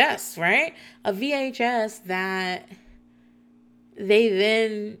VHS, right? A VHS that they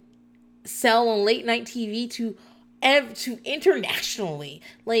then sell on late night TV to internationally.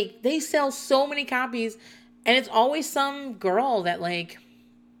 Like, they sell so many copies, and it's always some girl that, like,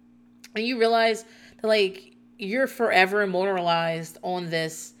 and you realize that, like, you're forever immortalized on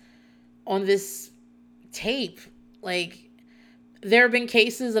this tape. Like, there have been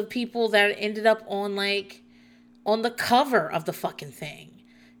cases of people that ended up on the cover of the fucking thing,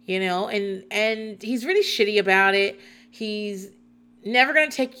 and he's really shitty about it. He's never going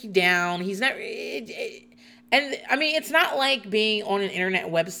to take you down. He's never, and I mean, it's not like being on an internet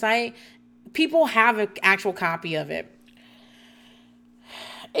website. People have an actual copy of it.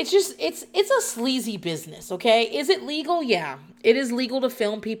 It's just, it's a sleazy business, okay? Is it legal? Yeah. It is legal to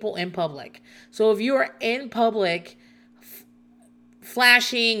film people in public. So if you are in public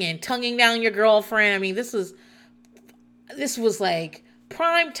flashing and tonguing down your girlfriend, I mean, this was like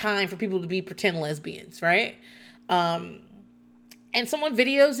prime time for people to be pretend lesbians, right? And someone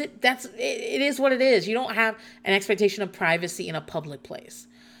videos it, it is what it is. You don't have an expectation of privacy in a public place.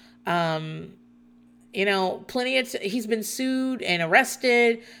 He's been sued and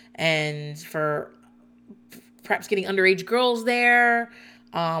arrested and for perhaps getting underage girls there,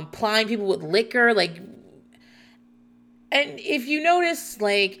 plying people with liquor, like, and if you notice,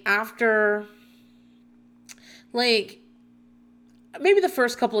 like, after, like, maybe the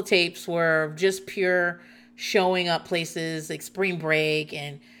first couple of tapes were just pure showing up places like spring break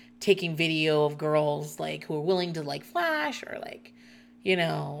and taking video of girls, like, who are willing to, like, flash or, like,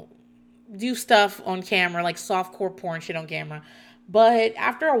 do stuff on camera, like softcore porn shit on camera. But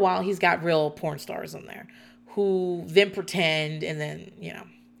after a while, he's got real porn stars on there who then pretend and then,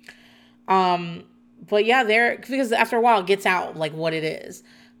 but yeah, they're, because after a while it gets out like what it is.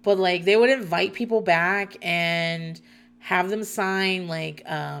 But like they would invite people back and have them sign like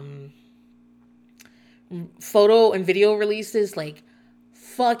photo and video releases, like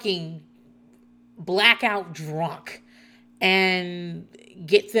fucking blackout drunk, and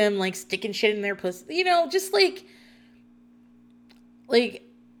get them like sticking shit in their pussy, just like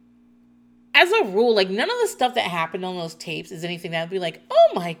as a rule, like none of the stuff that happened on those tapes is anything that would be like,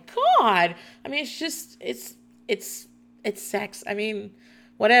 oh my God. I mean, it's just, it's sex. I mean,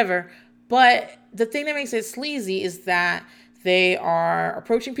 whatever. But the thing that makes it sleazy is that they are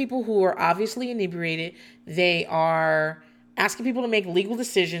approaching people who are obviously inebriated. They are asking people to make legal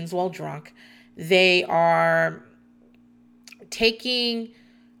decisions while drunk. They are taking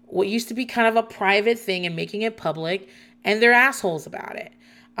what used to be kind of a private thing and making it public, and they're assholes about it.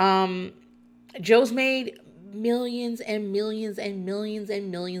 Joe's made millions and millions and millions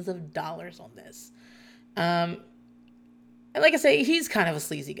and millions of dollars on this. And like I say, he's kind of a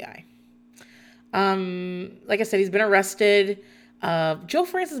sleazy guy. Like I said, he's been arrested. Joe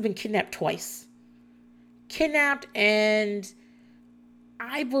Francis has been kidnapped twice. Kidnapped and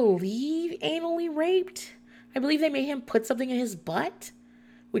I believe anally raped. I believe they made him put something in his butt,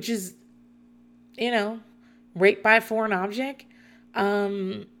 which is, rape by a foreign object.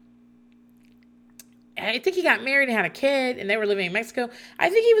 I think he got married and had a kid, and they were living in Mexico. I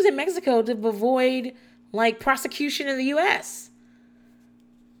think he was in Mexico to avoid like prosecution in the U.S.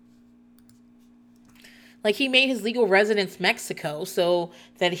 Like he made his legal residence Mexico so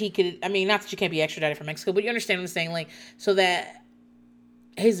that he could, I mean, not that you can't be extradited from Mexico, but you understand what I'm saying, like so that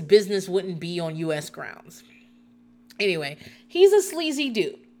his business wouldn't be on U.S. grounds. Anyway, he's a sleazy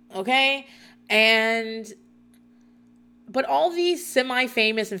dude, okay? But all these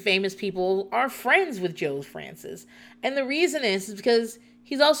semi-famous and famous people are friends with Joe Francis. And the reason is because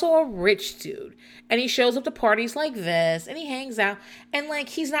he's also a rich dude. And he shows up to parties like this, and he hangs out. And like,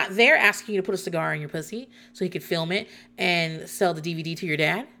 he's not there asking you to put a cigar in your pussy so he could film it and sell the DVD to your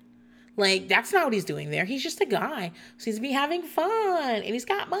dad. Like, that's not what he's doing there. He's just a guy who seems to be having fun, and he's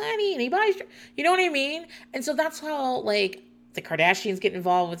got money, and he buys, you know what I mean? And so that's how, like, the Kardashians get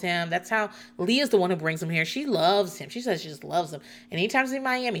involved with him. That's how Leah's the one who brings him here. She loves him. She says she just loves him. And anytime he's in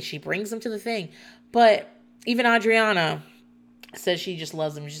Miami, she brings him to the thing. But even Adriana says she just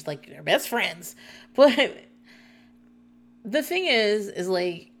loves him. She's like, they're best friends. But the thing is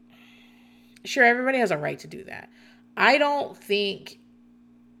like, sure, everybody has a right to do that. I don't think,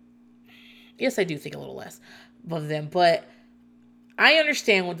 yes, I do think a little less of them, but I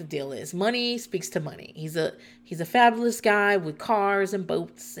understand what the deal is. Money speaks to money. He's a fabulous guy with cars and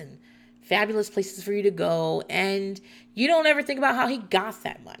boats and fabulous places for you to go. And you don't ever think about how he got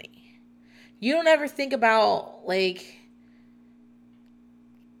that money. You don't ever think about, like,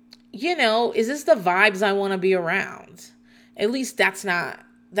 is this the vibes I want to be around? At least that's my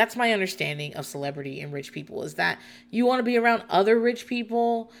understanding of celebrity and rich people, is that you want to be around other rich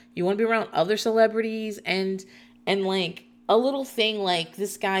people. You want to be around other celebrities, and like, a little thing like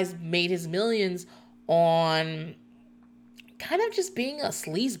this guy's made his millions on kind of just being a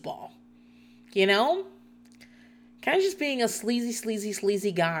sleazeball, kind of just being a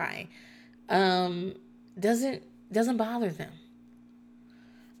sleazy guy. Doesn't bother them.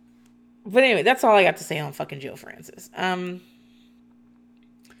 But anyway, that's all I got to say on fucking Joe Francis.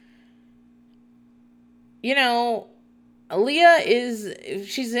 Aaliyah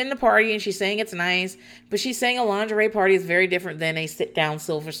she's in the party and she's saying it's nice, but she's saying a lingerie party is very different than a sit-down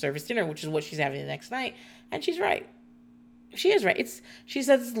silver service dinner, which is what she's having the next night. And she's right. She is right. She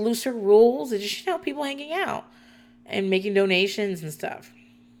says it's looser rules. It's just, people hanging out and making donations and stuff.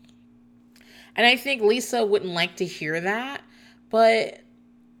 And I think Lisa wouldn't like to hear that, but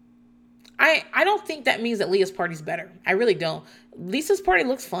I don't think that means that Leah's party's better. I really don't. Lisa's party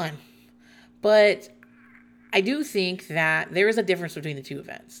looks fun, but I do think that there is a difference between the two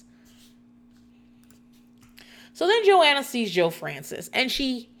events. So then Joanna sees Joe Francis, and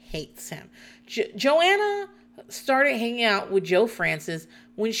she hates him. Joanna started hanging out with Joe Francis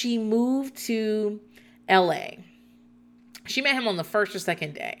when she moved to LA. She met him on the first or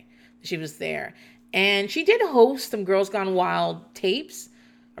second day she was there. And she did host some Girls Gone Wild tapes,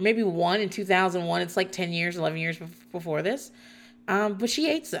 or maybe one in 2001. It's like 10 years, 11 years before this. But she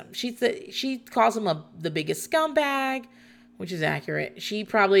hates him. She calls him the biggest scumbag, which is accurate. She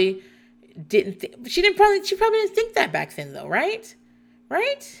probably didn't think that back then though, right?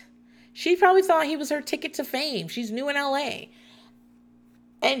 Right? She probably thought he was her ticket to fame. She's new in LA.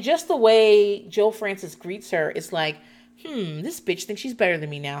 And just the way Joe Francis greets her is like, This bitch thinks she's better than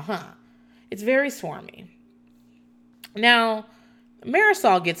me now, huh? It's very swarmy. Now,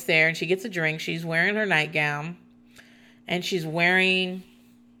 Marisol gets there and she gets a drink. She's wearing her nightgown. And she's wearing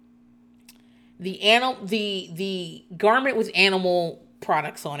the garment with animal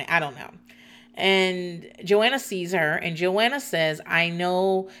products on it. I don't know. And Joanna sees her, and Joanna says,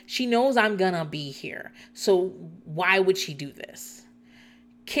 she knows I'm gonna be here. So why would she do this?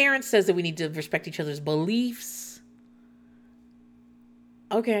 Karen says that we need to respect each other's beliefs.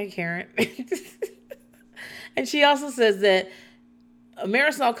 Okay, Karen. And she also says that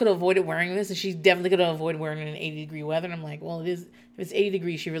Marisol could have avoided wearing this, and she definitely could have avoided wearing it in 80-degree weather. And I'm like, well, if it's 80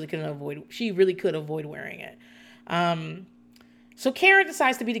 degrees, she really could avoid wearing it. So Karen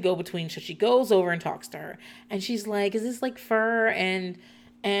decides to be the go-between, so she goes over and talks to her. And she's like, is this like fur? And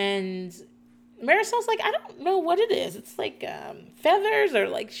Marisol's like, I don't know what it is. It's like feathers, or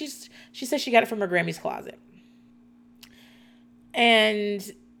like she says she got it from her Grammy's closet.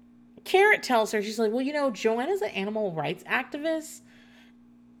 And Karen tells her, she's like, well, Joanna's an animal rights activist.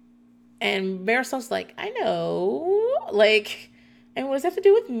 And Marisol's like, I know. Like, and what does that have to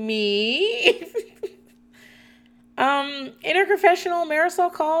do with me? In her confessional,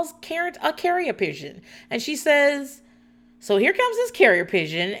 Marisol calls Karen a carrier pigeon. And she says, so here comes this carrier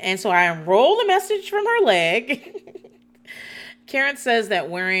pigeon. And so I unroll the message from her leg. Karen says that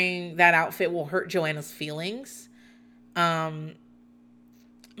wearing that outfit will hurt Joanna's feelings. Marisol's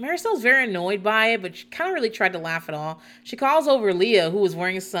very annoyed by it, but she kind of really tried to laugh it off. She calls over Leah, who was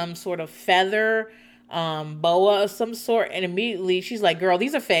wearing some sort of feather boa of some sort. And immediately she's like, girl,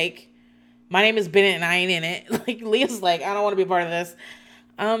 these are fake. My name is Bennett and I ain't in it. Like, Leah's like, I don't want to be a part of this.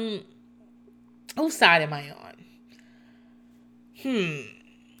 Whose side am I on?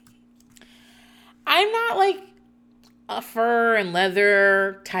 I'm not like a fur and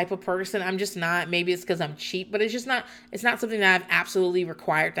leather type of person. I'm just not. Maybe it's because I'm cheap, but it's not something that I've absolutely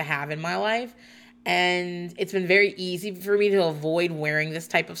required to have in my life. And it's been very easy for me to avoid wearing this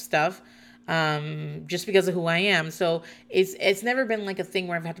type of stuff. Just because of who I am. So it's never been like a thing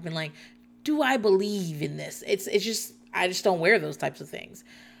where I've had to be like, do I believe in this? It's just, I just don't wear those types of things.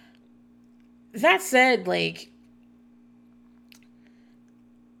 That said, like,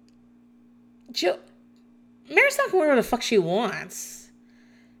 Marisol can wear whatever the fuck she wants.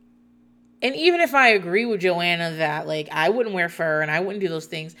 And even if I agree with Joanna that, like, I wouldn't wear fur and I wouldn't do those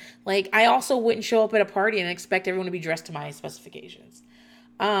things, like, I also wouldn't show up at a party and expect everyone to be dressed to my specifications.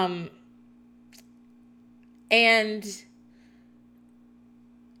 And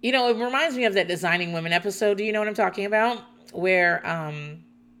it reminds me of that Designing Women episode. Do you know what I'm talking about? Where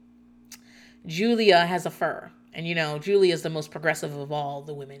Julia has a fur. And, Julia is the most progressive of all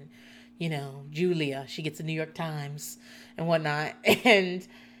the women. Julia, she gets the New York Times and whatnot. And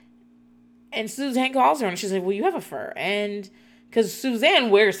Suzanne calls her and she's like, well, you have a fur. And because Suzanne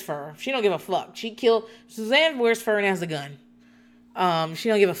wears fur. She don't give a fuck. Suzanne wears fur and has a gun. She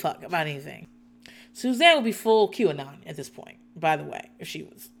don't give a fuck about anything. Suzanne would be full QAnon at this point, by the way, if she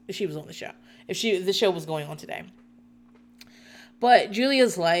was on the show. If the show was going on today. But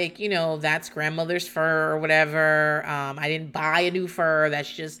Julia's like, that's grandmother's fur or whatever. I didn't buy a new fur.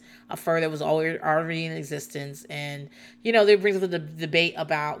 That's just a fur that was already in existence. And, there brings up the debate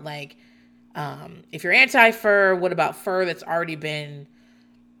about, like, if you're anti-fur, what about fur that's already been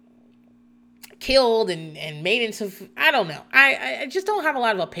killed and made into, I don't know. I just don't have a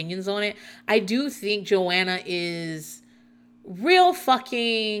lot of opinions on it. I do think Joanna is real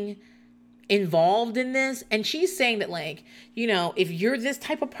fucking involved in this, and she's saying that, like, if you're this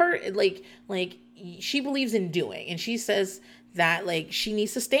type of person, like she believes in doing, and she says that, like, she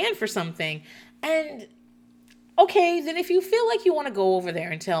needs to stand for something. And okay, then if you feel like you want to go over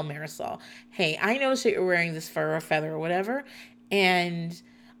there and tell Marisol, hey, I noticed that you're wearing this fur or feather or whatever, and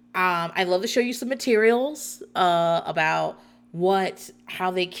I'd love to show you some materials about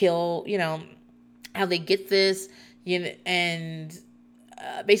how they kill, how they get this, and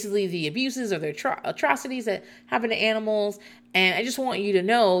basically the abuses or the atrocities that happen to animals. And I just want you to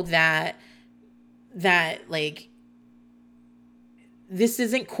know that like, this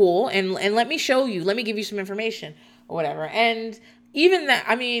isn't cool. And let me show you, let me give you some information or whatever. And even that,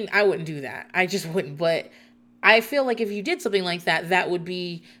 I mean, I wouldn't do that. I just wouldn't. But I feel like if you did something like that, that would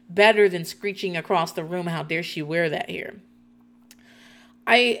be better than screeching across the room, how dare she wear that here.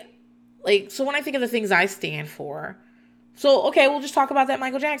 So when I think of the things I stand for, so, okay, we'll just talk about that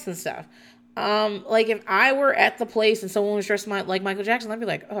Michael Jackson stuff. Like, if I were at the place and someone was dressed like Michael Jackson, I'd be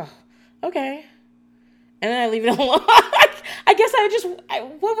like, oh, okay. And then I leave it alone. I guess I would just,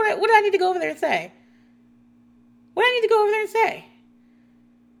 what do I need to go over there and say? What do I need to go over there and say?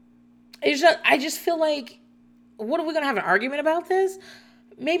 I just feel like what are we gonna have an argument about this?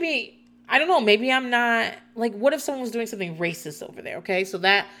 Maybe, I don't know, maybe I'm not, like, what if someone was doing something racist over there? Okay, so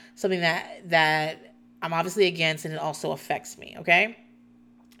that's something that I'm obviously against, and it also affects me. Okay,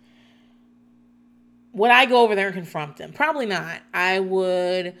 would I go over there and confront them? Probably not. I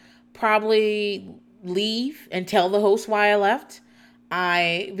would probably leave and tell the host why I left.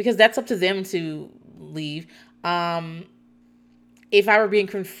 Because that's up to them to leave. If I were being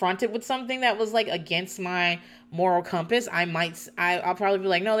confronted with something that was like against my moral compass, I'll probably be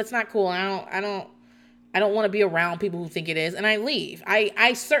like, no, that's not cool. I don't want to be around people who think it is, and I leave.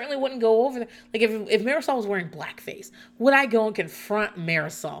 I certainly wouldn't go over there. Like if Marisol was wearing blackface, would I go and confront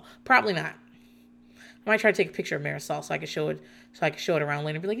Marisol? Probably not. I might try to take a picture of Marisol so I can show it around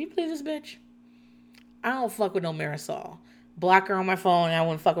later and be like, you believe this bitch? I don't fuck with no Marisol. Block her on my phone and I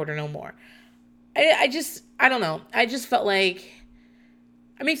wouldn't fuck with her no more. I don't know. I just felt like,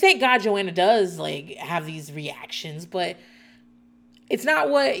 I mean, thank God Joanna does like have these reactions, but it's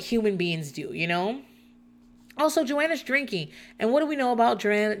not what human beings do, you know? Also, Joanna's drinking. And what do we know about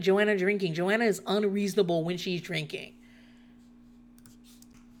Joanna drinking? Joanna is unreasonable when she's drinking.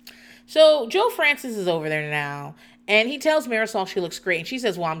 So Joe Francis is over there now, and he tells Marisol she looks great. And she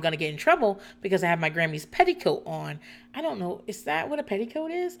says, well, I'm going to get in trouble because I have my Grammy's petticoat on. I don't know. Is that what a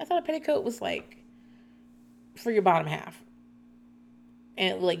petticoat is? I thought a petticoat was like for your bottom half.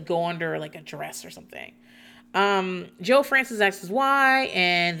 And it like go under like a dress or something. Joe Francis asks why,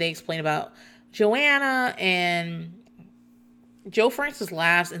 and they explain about Joanna, and Joe Francis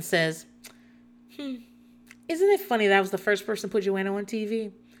laughs and says, isn't it funny that I was the first person to put Joanna on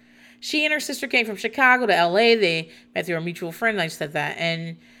TV? She and her sister came from Chicago to LA. They met through a mutual friend. I said that.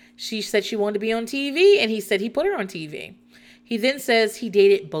 And she said she wanted to be on TV. And he said he put her on TV. He then says he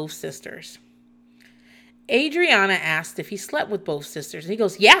dated both sisters. Adriana asked if he slept with both sisters. And he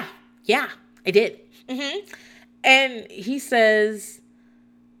goes, yeah, I did. And he says,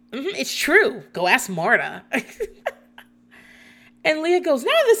 it's true. Go ask Marta. And Leah goes,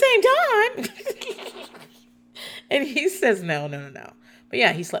 not at the same time. And he says, no. But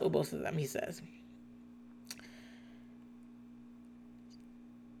yeah, he slept with both of them, he says.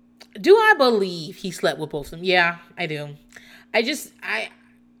 Do I believe he slept with both of them? Yeah, I do.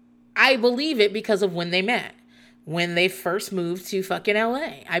 I believe it because of when they met. When they first moved to fucking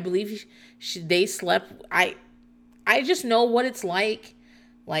LA. I believe they slept. I just know what it's like.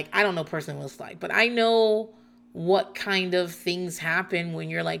 Like, I don't know personally what it's like, but I know what kind of things happen when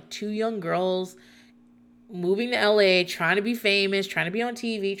you're like two young girls moving to LA, trying to be famous, trying to be on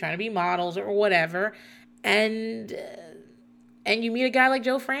TV, trying to be models or whatever. And you meet a guy like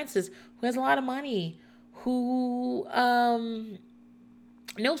Joe Francis who has a lot of money, who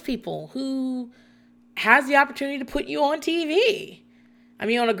knows people, who has the opportunity to put you on TV. I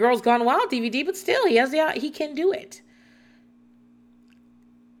mean, on a Girls Gone Wild DVD, but still, he can do it.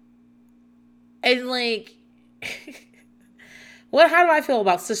 And like, how do I feel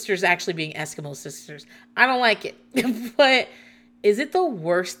about sisters actually being Eskimo sisters? I don't like it. But is it the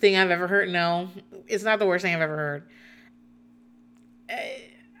worst thing I've ever heard? No, it's not the worst thing I've ever heard.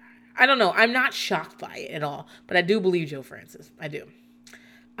 I don't know. I'm not shocked by it at all. But I do believe Joe Francis. I do.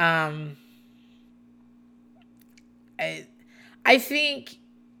 I think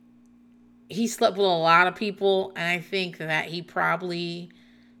he slept with a lot of people. And I think that he probably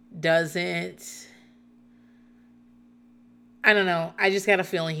doesn't. I don't know. I just got a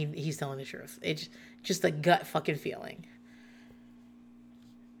feeling he's telling the truth. It's just a gut fucking feeling.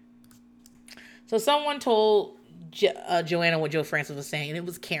 So someone told Joanna what Joe Francis was saying, and it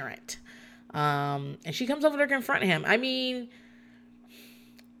was Karen. And she comes over to confront him. I mean,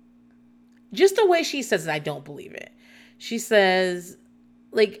 just the way she says it, I don't believe it. She says,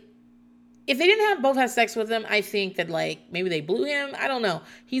 like, if they didn't both have sex with him, I think that, like, maybe they blew him. I don't know.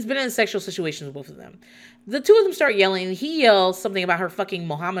 He's been in sexual situations with both of them. The two of them start yelling. He yells something about her fucking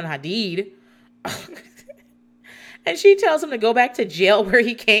Muhammad Hadid. And she tells him to go back to jail where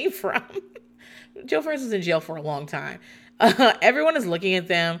he came from. Joe Francis is in jail for a long time. Everyone is looking at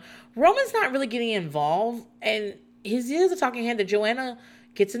them. Roman's not really getting involved. And he is a talking head that Joanna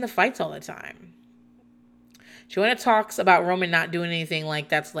gets into fights all the time. Joanna talks about Roman not doing anything like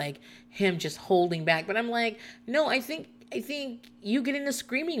that's like him just holding back. But I'm like, no, I think you get into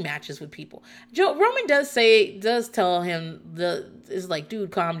screaming matches with people. Roman does tell him is like,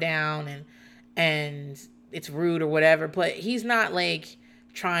 dude, calm down and it's rude or whatever. But he's not like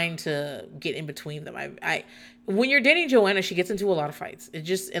trying to get in between them. When you're dating Joanna, she gets into a lot of fights. It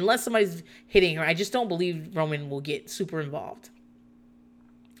just, unless somebody's hitting her, I just don't believe Roman will get super involved.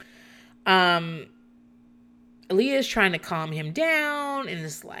 Leah is trying to calm him down and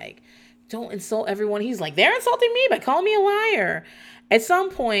is like, don't insult everyone. He's like, they're insulting me by calling me a liar. At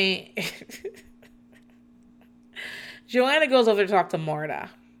some point, Joanna goes over to talk to Marta.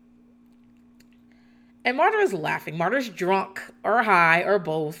 And Marta is laughing. Marta's drunk or high or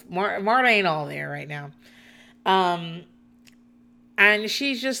both. Marta ain't all there right now. And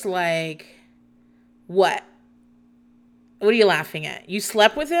she's just like, what? What are you laughing at? You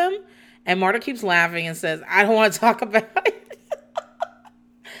slept with him? And Marta keeps laughing and says, I don't want to talk about it.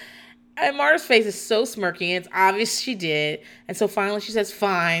 And Marta's face is so smirky. And it's obvious she did. And so finally she says,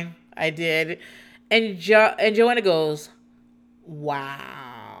 fine, I did. And Joanna goes, wow.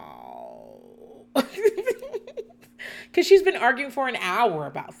 Because she's been arguing for an hour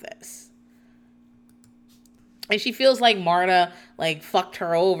about this. And she feels like Marta, like, fucked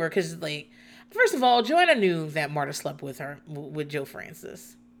her over. Because, like, first of all, Joanna knew that Marta slept with Joe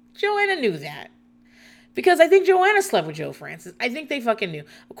Francis. Joanna knew that. Because I think Joanna slept with Joe Francis. I think they fucking knew.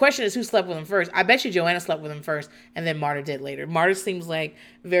 The question is who slept with him first. I bet you Joanna slept with him first, and then Marta did later. Marta seems like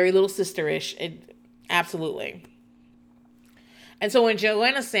very little sister-ish. Absolutely. And so when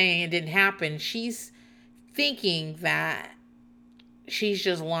Joanna's saying it didn't happen, she's thinking that she's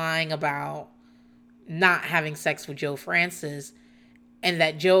just lying about not having sex with Joe Francis, and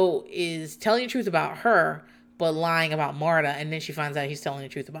that Joe is telling the truth about her, but lying about Marta. And then she finds out he's telling the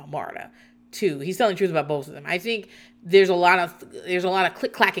truth about Marta too. He's telling the truth about both of them. I think there's a lot of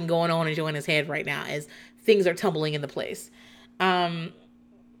click clacking going on in Joanna's head right now as things are tumbling into place.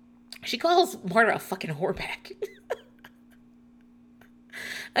 She calls Marta a fucking whoreback.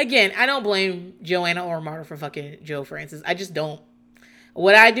 Again, I don't blame Joanna or Marta for fucking Joe Francis. I just don't.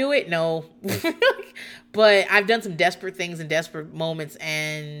 Would I do it? No. But I've done some desperate things in desperate moments,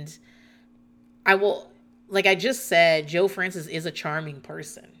 and I will, like I just said, Joe Francis is a charming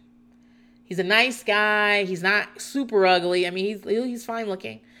person. He's a nice guy. He's not super ugly. I mean, he's fine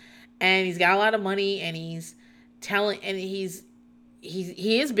looking, and he's got a lot of money, and he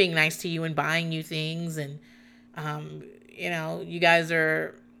is being nice to you and buying you things, and you guys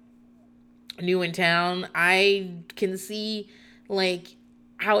are new in town. I can see like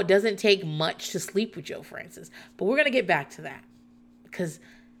how it doesn't take much to sleep with Joe Francis, but we're gonna get back to that because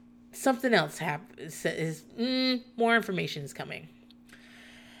something else more information is coming.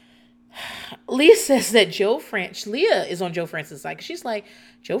 Leah says that Leah is on Joe Francis' side. She's like,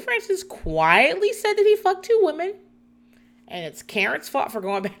 Joe Francis quietly said that he fucked 2 women. And it's Karen's fault for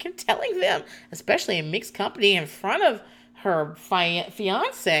going back and telling them, especially in mixed company in front of her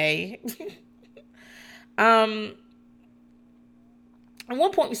fiance. At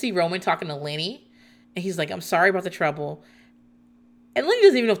one point we see Roman talking to Lenny. And he's like, I'm sorry about the trouble. And Lenny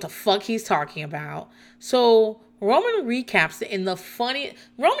doesn't even know what the fuck he's talking about. So Roman recaps it in the funny.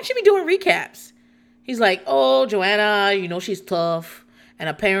 Roman should be doing recaps. He's like, oh, Joanna, she's tough. And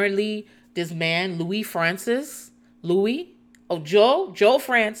apparently this man, Joe Francis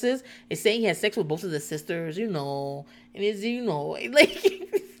is saying he had sex with both of the sisters, and it's, like,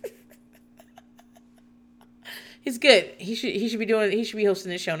 he's good. He should be hosting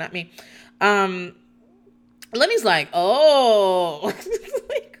this show, not me. Lenny's like, oh,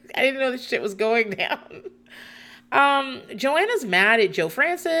 I didn't know this shit was going down. Joanna's mad at Joe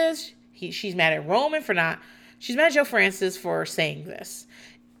Francis. She's mad at Roman she's mad at Joe Francis for saying this.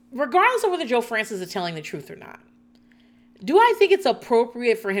 Regardless of whether Joe Francis is telling the truth or not. Do I think it's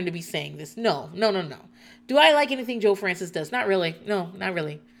appropriate for him to be saying this? No. Do I like anything Joe Francis does? Not really. No, not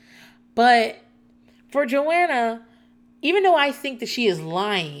really. But for Joanna, even though I think that she is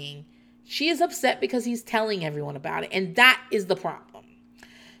lying, she is upset because he's telling everyone about it. And that is the problem.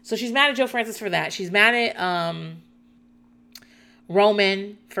 So she's mad at Joe Francis for that. She's mad at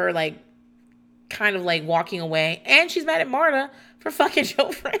Roman for kind of walking away. And she's mad at Marta for fucking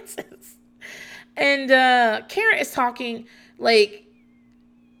Joe Francis. And Karen is talking we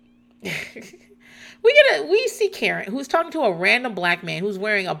see Karen who's talking to a random black man who's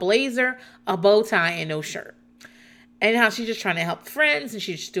wearing a blazer, a bow tie, and no shirt. And how she's just trying to help friends and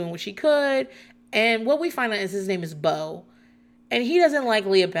she's just doing what she could. And what we find out is his name is Bo. And he doesn't like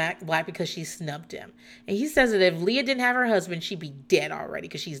Leah Black because she snubbed him. And he says that if Leah didn't have her husband, she'd be dead already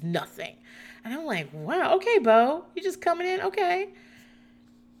because she's nothing. And I'm like, wow, okay, Bo. You just coming in? Okay.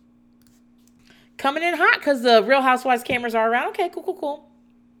 Coming in hot because the Real Housewives cameras are around. Okay, cool.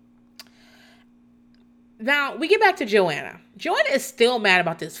 Now, we get back to Joanna. Joanna is still mad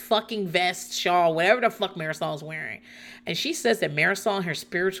about this fucking vest, shawl, whatever the fuck Marisol is wearing. And she says that Marisol and her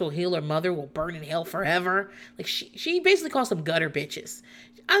spiritual healer mother will burn in hell forever. She basically calls them gutter bitches.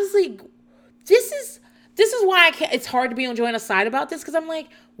 I was like, this is why it's hard to be on Joanna's side about this. Because I'm like,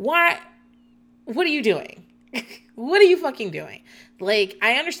 why? What are you doing? What are you fucking doing? Like,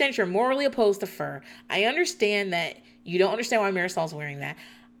 I understand you're morally opposed to fur. I understand that you don't understand why Marisol's wearing that.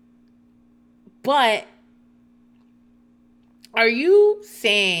 But are you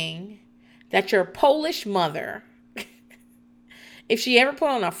saying that your Polish mother, if she ever put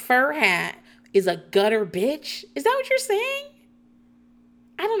on a fur hat, is a gutter bitch? Is that what you're saying?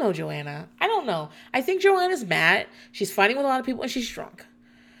 I don't know, Joanna. I don't know. I think Joanna's mad. She's fighting with a lot of people and she's drunk.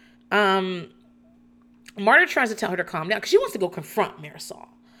 Marta tries to tell her to calm down because she wants to go confront Marisol.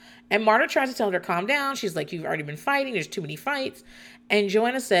 And Marta tries to tell her to calm down. She's like, you've already been fighting. There's too many fights. And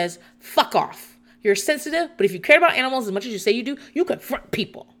Joanna says, fuck off. You're sensitive, but if you care about animals as much as you say you do, you confront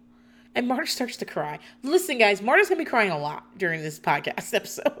people. And Marta starts to cry. Listen, guys, Marta's going to be crying a lot during this podcast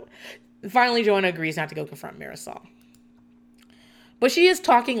episode. Finally, Joanna agrees not to go confront Marisol. But she is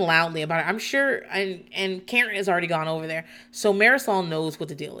talking loudly about it. I'm sure, and Karen has already gone over there. So Marisol knows what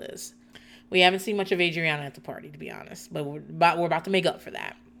the deal is. We haven't seen much of Adriana at the party, to be honest. But we're about to make up for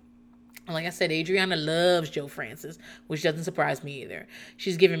that. And like I said, Adriana loves Joe Francis, which doesn't surprise me either.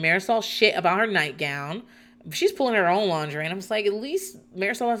 She's giving Marisol shit about her nightgown. She's pulling her own laundry. And I'm just like, at least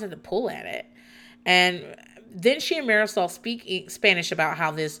Marisol doesn't have to pull at it. And then she and Marisol speak Spanish about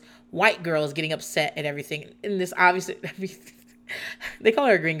how this white girl is getting upset at everything. And this obviously... They call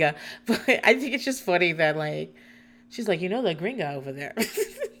her a gringa, but I think it's just funny that, like, she's like, you know, the gringa over there.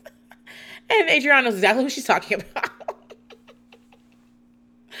 And Adriana knows exactly what she's talking about.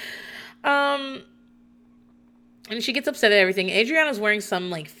 And she gets upset at everything. Adriana's wearing some,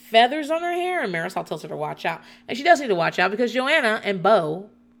 like, feathers on her hair, and Marisol tells her to watch out. And she does need to watch out because Joanna and Bo,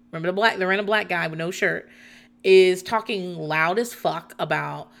 remember the random black guy with no shirt, is talking loud as fuck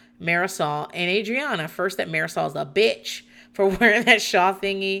about Marisol and Adriana. First, that Marisol is a bitch for wearing that shawl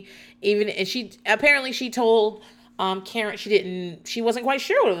thingy. And she told Karen she wasn't quite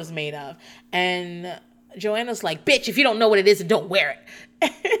sure what it was made of. And Joanna's like, bitch, if you don't know what it is, then don't wear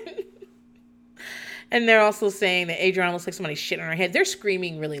it. And they're also saying that Adriana looks like somebody shit on her head. They're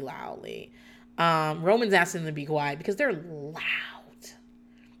screaming really loudly. Roman's asking them to be quiet because they're loud.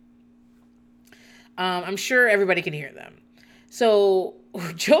 I'm sure everybody can hear them. So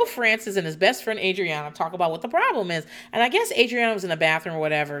Joe Francis and his best friend Adriana talk about what the problem is. And I guess Adriana was in the bathroom or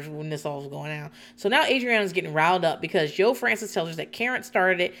whatever when this all was going on. So now Adriana's getting riled up because Joe Francis tells her that Karen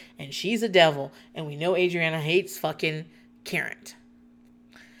started it and she's a devil. And we know Adriana hates fucking Karen.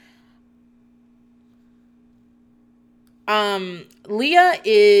 Leah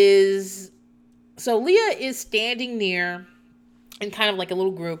is standing near in kind of like a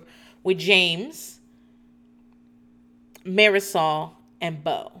little group with James, Marisol, and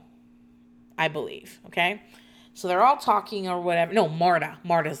Bo, I believe. Okay. So they're all talking or whatever. No,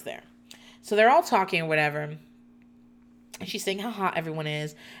 Marta's there. So they're all talking or whatever. And she's saying how hot everyone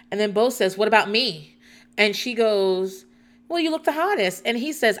is. And then Bo says, what about me? And she goes, well, you look the hottest. And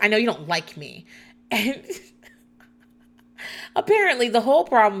he says, I know you don't like me. And apparently the whole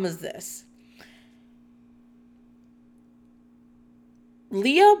problem is this.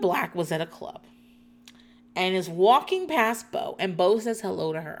 Leah Black was at a club and is walking past Bo, and Bo says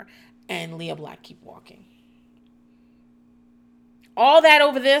hello to her, and Leah Black keep walking. All that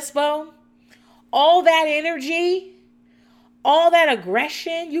over this, Bo? All that energy? All that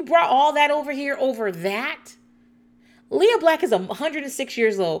aggression? You brought all that over here over that? Leah Black is 106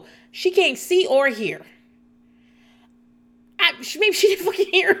 years old. She can't see or hear. Maybe she didn't fucking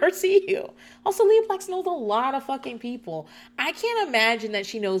hear or see you. Also, Leah Black knows a lot of fucking people. I can't imagine that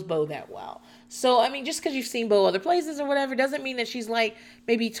she knows Bo that well. So, I mean, just because you've seen Bo other places or whatever doesn't mean that she's like,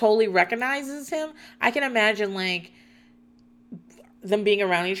 maybe totally recognizes him. I can imagine like them being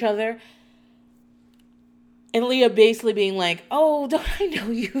around each other. And Leah basically being like, oh, don't I know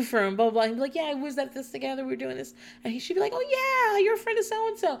you from blah, blah. And be like, yeah, we was at this together. We were doing this. And she'd be like, oh, yeah, you're a friend of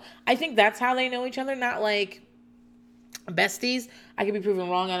so-and-so. I think that's how they know each other. Not like besties. I could be proven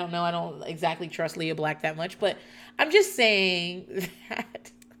wrong. I don't know. I don't exactly trust Leah Black that much. But I'm just saying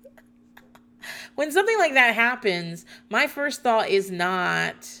that when something like that happens, my first thought is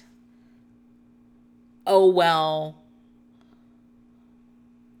not, oh, well,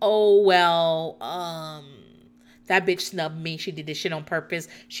 that bitch snubbed me. She did this shit on purpose.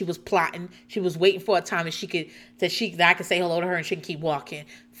 She was plotting. She was waiting for a time that I could say hello to her and she can keep walking.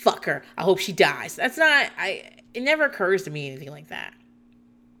 Fuck her. I hope she dies. That's not, it never occurs to me anything like that.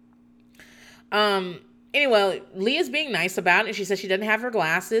 Anyway, Leah's being nice about it. She says she doesn't have her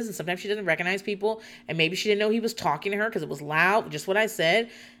glasses and sometimes she doesn't recognize people. And maybe she didn't know he was talking to her because it was loud, just what I said.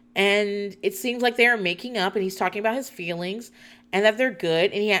 And it seems like they are making up and he's talking about his feelings. and that they're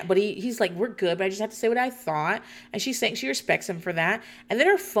good. And he's like, we're good, but I just have to say what I thought. And she's saying she respects him for that. And then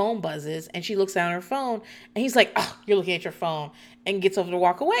her phone buzzes, and she looks down at her phone, and he's like, oh, you're looking at your phone, and gets over to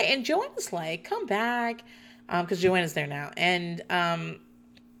walk away. And Joanna's like, come back, because Joanna's there now. And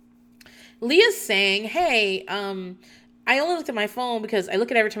Leah's saying, hey, I only looked at my phone because I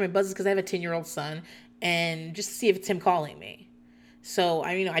look at it every time it buzzes because I have a 10-year-old son, and just to see if it's him calling me. So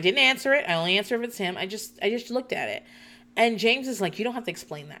I didn't answer it. I only answer if it's him. I just looked at it. And James is like, you don't have to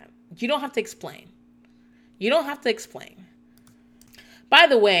explain that. You don't have to explain. You don't have to explain. By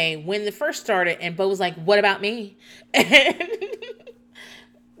the way, when it first started and Bo was like, what about me? And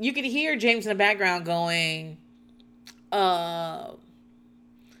you could hear James in the background going,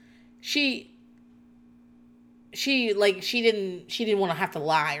 she didn't want to have to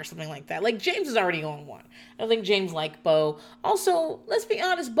lie or something like that. Like, James is already on one. I don't think James liked Bo. Also, let's be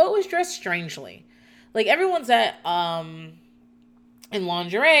honest, Bo is dressed strangely. Like, everyone's in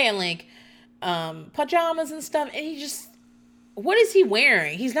lingerie and like pajamas and stuff, and he just, what is he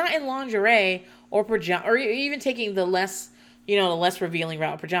wearing? He's not in lingerie or pajama, or even taking the less revealing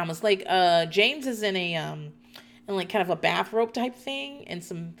route, pajamas. Like, James is in like kind of a bathrobe type thing and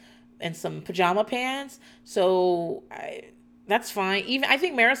some pajama pants. So that's fine. Even I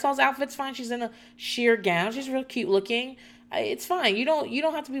think Marisol's outfit's fine. She's in a sheer gown. She's real cute looking. It's fine. You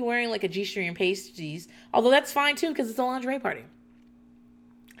don't have to be wearing like a G-string and pasties. Although that's fine too, because it's a lingerie party.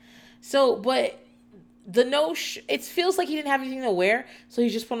 So, but it feels like he didn't have anything to wear, so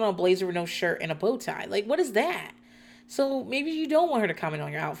he's just putting on a blazer with no shirt and a bow tie. Like, what is that? So maybe you don't want her to comment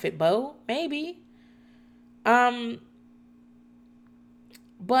on your outfit, Bo. Maybe. But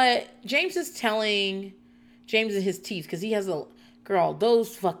James is his teeth, because he has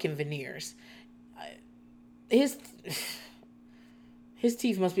those fucking veneers. His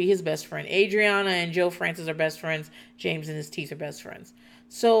teeth must be his best friend. Adriana and Joe Francis are best friends. James and his teeth are best friends.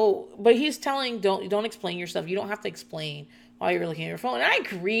 So, but he's telling, don't explain yourself. You don't have to explain while you're looking at your phone. And I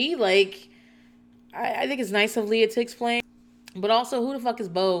agree. Like, I think it's nice of Leah to explain. But also, who the fuck is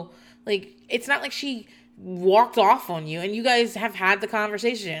Bo? Like, it's not like she walked off on you and you guys have had the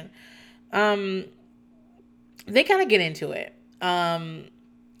conversation. They kind of get into it.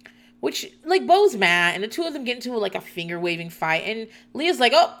 Which, like, Bo's mad, and the two of them get into like a finger-waving fight, and Leah's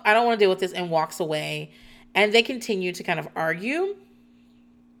like, oh, I don't want to deal with this, and walks away. And they continue to kind of argue.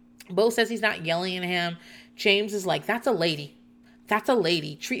 Bo says he's not yelling at him. James is like, that's a lady. That's a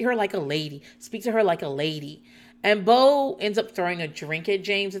lady. Treat her like a lady. Speak to her like a lady. And Bo ends up throwing a drink at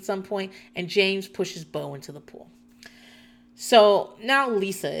James at some point, and James pushes Bo into the pool. So now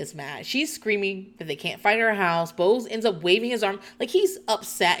Lisa is mad. She's screaming that they can't find her house. Bo ends up waving his arm. Like, he's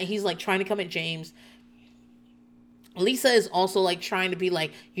upset, and he's like trying to come at James. Lisa is also like trying to be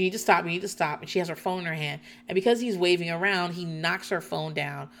like, you need to stop, you need to stop. And she has her phone in her hand. And because he's waving around, he knocks her phone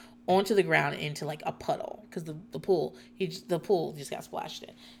down onto the ground into like a puddle. Because the pool just got splashed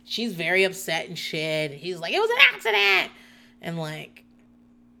in. She's very upset and shit. And he's like, it was an accident. And like,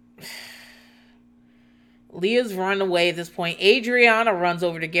 Leah's run away at this point. Adriana runs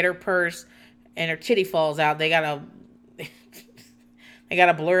over to get her purse, and her titty falls out. They gotta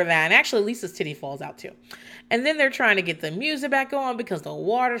blur that. And actually, Lisa's titty falls out too. And then they're trying to get the music back on because the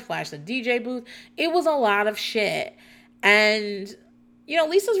water splashed the DJ booth. It was a lot of shit. And,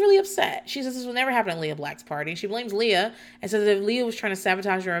 Lisa's really upset. She says this will never happen at Leah Black's party. She blames Leah and says if Leah was trying to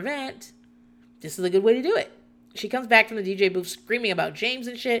sabotage her event, this is a good way to do it. She comes back from the DJ booth screaming about James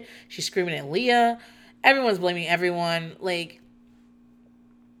and shit. She's screaming at Leah. Everyone's blaming everyone. Like,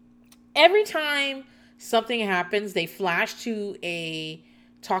 every time something happens, they flash to a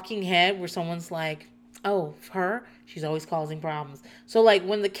talking head where someone's like, oh, her? She's always causing problems. So, like,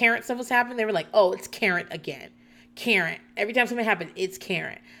 when the Karen stuff was happening, they were like, oh, it's Karen again. Karen. Every time something happens, it's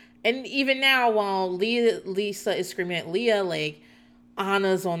Karen. And even now, while Lisa is screaming at Leah, like,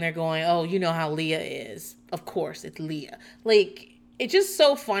 Anna's on there going, oh, you know how Leah is. Of course, it's Leah. Like, it's just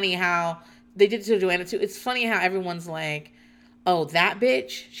so funny how they did it to Joanna, too. It's funny how everyone's like, oh, that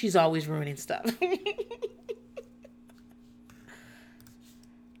bitch, she's always ruining stuff.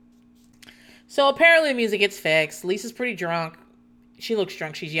 So apparently the music gets fixed. Lisa's pretty drunk. She looks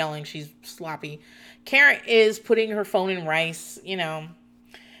drunk. She's yelling. She's sloppy. Karen is putting her phone in rice,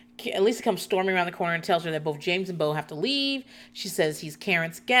 Lisa comes storming around the corner and tells her that both James and Bo have to leave. She says he's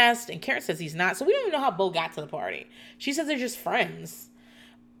Karen's guest, and Karen says he's not. So we don't even know how Bo got to the party. She says they're just friends.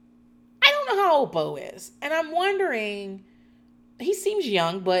 I don't know how old Bo is. And I'm wondering, he seems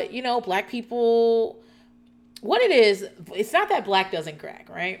young, but, black people, what it is, it's not that black doesn't crack,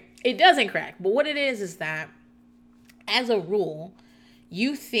 right? It doesn't crack. But what it is that, as a rule,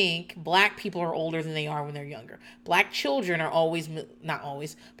 you think black people are older than they are when they're younger. Black children are always, not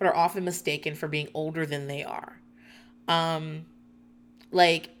always, but are often mistaken for being older than they are.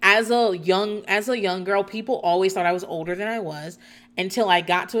 Like as a young girl, people always thought I was older than I was until I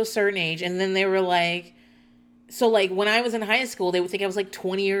got to a certain age, and then they were like, so like when I was in high school, they would think I was like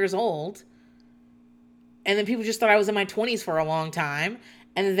 20 years old. And then people just thought I was in my 20s for a long time.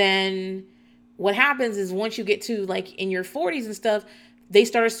 And then what happens is once you get to like in your 40s and stuff, they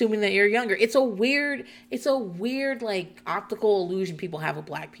start assuming that you're younger. It's a weird like optical illusion people have of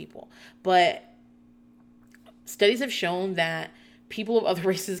black people. But studies have shown that people of other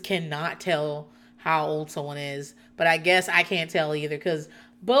races cannot tell how old someone is. But I guess I can't tell either because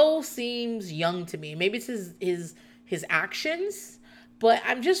Bo seems young to me. Maybe it's his actions. But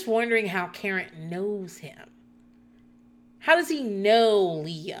I'm just wondering how Karen knows him. How does he know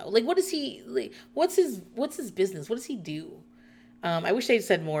Leo? Like, what is he? Like, what's his business? What does he do? I wish they'd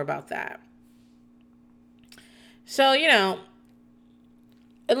said more about that. So and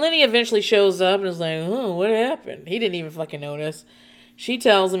Lenny eventually shows up and is like, "Oh, what happened?" He didn't even fucking notice. She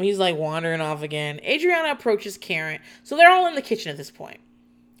tells him, he's like wandering off again. Adriana approaches Karen, so they're all in the kitchen at this point,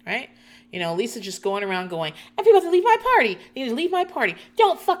 right? Lisa's just going around going, everybody leave my party. They need to leave my party.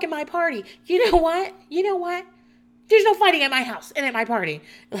 Don't fuck in my party. You know what? There's no fighting at my house and at my party.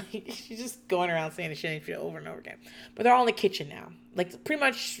 Like, she's just going around saying the shit over and over again. But they're all in the kitchen now. Like, pretty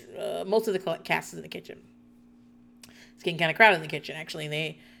much most of the cast is in the kitchen. It's getting kind of crowded in the kitchen, actually. And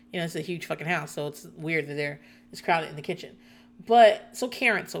they, it's a huge fucking house, so it's weird that it's crowded in the kitchen. But, so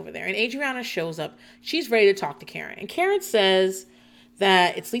Karen's over there. And Adriana shows up. She's ready to talk to Karen. And Karen says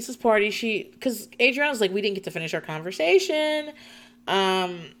that it's Lisa's party. Because Adriana's like, we didn't get to finish our conversation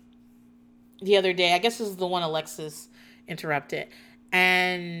the other day. I guess this is the one Alexis interrupted.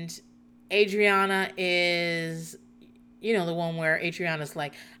 And Adriana is, the one where Adriana's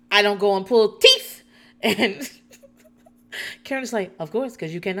like, I don't go and pull teeth. And Karen's like, of course,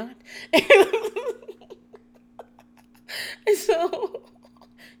 because you cannot. And so,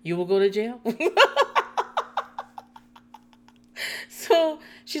 you will go to jail. So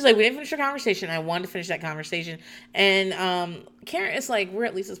she's like, we didn't finish our conversation. I wanted to finish that conversation. And Karen is like, we're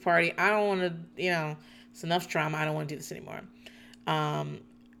at Lisa's party. I don't want to, it's enough drama. I don't want to do this anymore.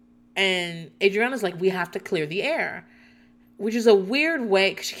 And Adriana's like, we have to clear the air, which is a weird way,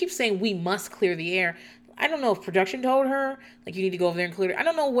 because she keeps saying we must clear the air. I don't know if production told her, like, you need to go over there and clear it. I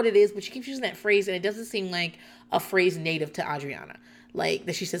don't know what it is, but she keeps using that phrase, and it doesn't seem like a phrase native to Adriana. Like,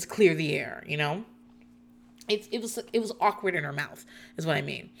 that she says, clear the air, It was awkward in her mouth, is what I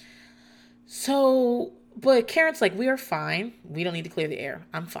mean. So, but Karen's like, we are fine. We don't need to clear the air.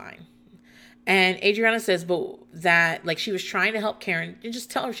 I'm fine. And Adriana says, but that, like, she was trying to help Karen and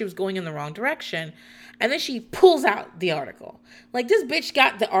just tell her she was going in the wrong direction. And then she pulls out the article. Like, this bitch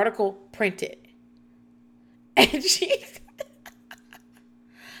got the article printed. And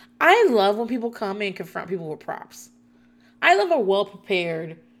I love when people come and confront people with props. I love a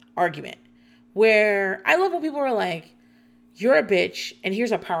well-prepared argument. Where I love when people are like, you're a bitch, and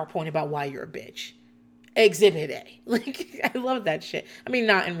here's a PowerPoint about why you're a bitch. Exhibit A. Like, I love that shit. I mean,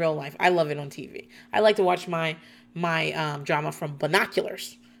 not in real life. I love it on TV. I like to watch my drama from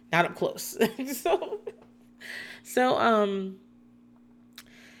binoculars, not up close. So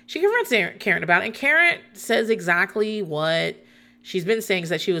she confronts Karen about it, and Karen says exactly what she's been saying, is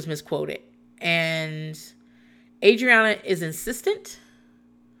that she was misquoted. And Adriana is insistent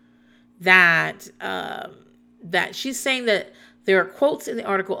that she's saying that there are quotes in the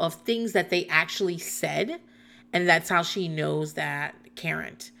article of things that they actually said, and that's how she knows that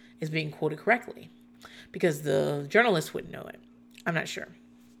Karen is being quoted correctly, because the journalist wouldn't know it. I'm not sure.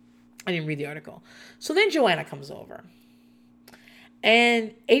 I didn't read the article. So then Joanna comes over,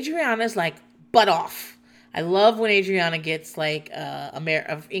 and Adriana's like, butt off. I love when Adriana gets like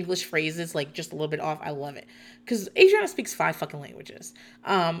of English phrases like just a little bit off. I love it. Because Adriana speaks 5 fucking languages.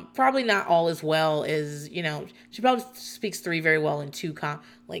 Probably not all as well as, she probably speaks 3 very well and 2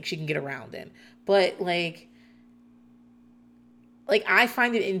 she can get around in. But like I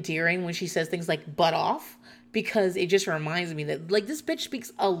find it endearing when she says things like butt off, because it just reminds me that like this bitch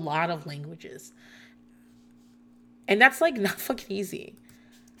speaks a lot of languages. And that's like not fucking easy.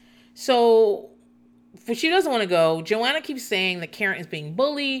 So but she doesn't want to go. Joanna keeps saying that Karen is being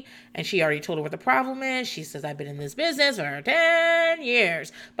bullied, and she already told her what the problem is. She says, I've been in this business for 10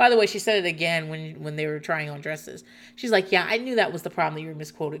 years. By the way, she said it again when they were trying on dresses. She's like, yeah, I knew that was the problem, that you were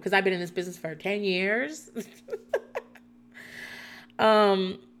misquoted, because I've been in this business for 10 years.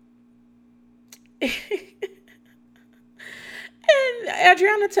 And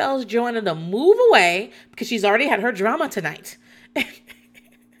Adriana tells Joanna to move away because she's already had her drama tonight.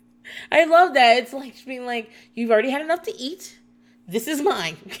 I love that. It's like being like, you've already had enough to eat. This is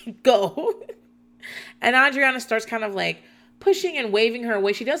mine. Go. And Adriana starts kind of like pushing and waving her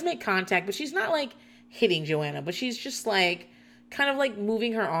away. She does make contact, but she's not like hitting Joanna, but she's just like kind of like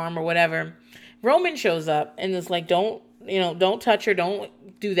moving her arm or whatever. Roman shows up and is like, don't touch her.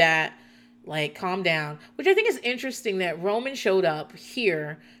 Don't do that. Like, calm down. Which I think is interesting that Roman showed up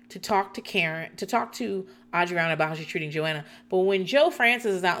here to talk to Karen, to talk to Adriana about how she's treating Joanna. But when Joe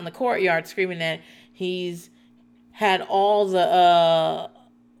Francis is out in the courtyard screaming that he's had all the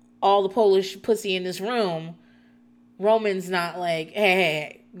Polish pussy in this room, Roman's not like,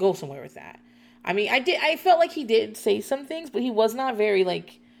 hey, go somewhere with that. I mean, I felt like he did say some things, but he was not very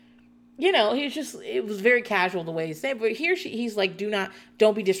like, he was just, it was very casual the way he said it. But here he's like,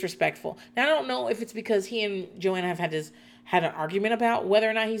 don't be disrespectful. Now, I don't know if it's because he and Joanna have had an argument about whether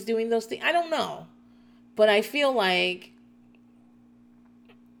or not he's doing those things. I don't know. But I feel like,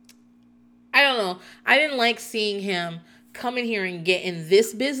 I don't know. I didn't like seeing him come in here and get in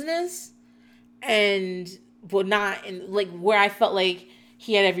this business but not in like where I felt like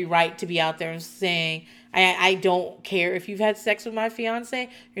he had every right to be out there and saying, I don't care if you've had sex with my fiance.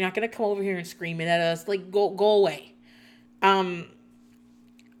 You're not going to come over here and screaming at us. Like, go away.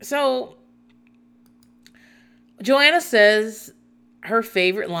 So Joanna says her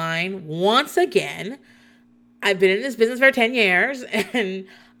favorite line once again. I've been in this business for 10 years. And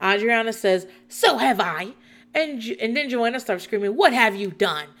Adriana says, so have I. And then Joanna starts screaming, what have you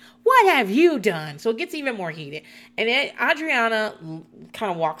done? What have you done? So it gets even more heated. And then Adriana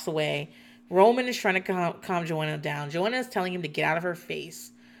kind of walks away. Roman is trying to calm Joanna down. Joanna is telling him to get out of her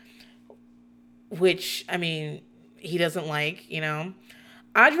face. Which, I mean, he doesn't like, Adriana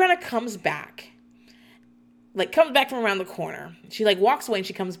comes back. Like, comes back from around the corner. She, like, walks away and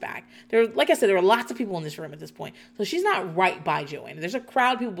she comes back. Like I said, there are lots of people in this room at this point. So she's not right by Joanna. There's a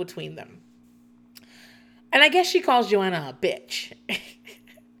crowd of people between them. And I guess she calls Joanna a bitch.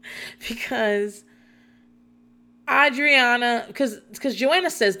 Because Adriana, because Joanna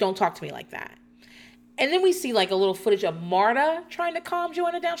says, don't talk to me like that. And then we see like a little footage of Marta trying to calm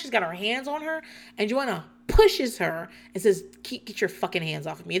Joanna down. She's got her hands on her. And Joanna pushes her and says, get your fucking hands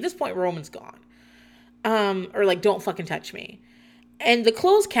off of me. At this point, Roman's gone. Or like, don't fucking touch me. And the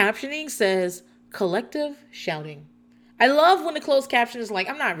closed captioning says, collective shouting. I love when the closed caption is like,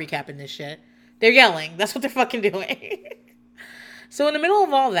 I'm not recapping this shit. They're yelling. That's what they're fucking doing. So in the middle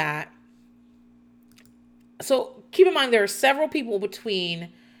of all that, so keep in mind there are several people between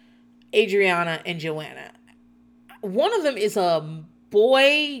Adriana and Joanna. One of them is a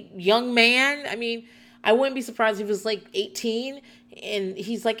young man. I mean, I wouldn't be surprised if he was like 18 and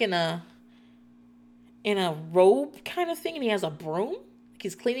he's like in a robe kind of thing and he has a broom. Like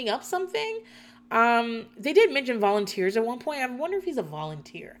he's cleaning up something. They did mention volunteers at one point. I wonder if he's a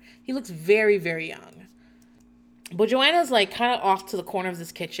volunteer. He looks very, very young. But Joanna's like kind of off to the corner of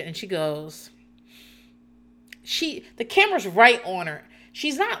this kitchen and she goes, the camera's right on her.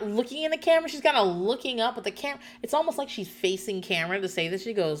 She's not looking in the camera. She's kind of looking up at the camera. It's almost like she's facing camera to say this.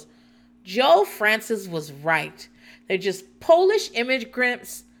 She goes, Joe Francis was right. They're just Polish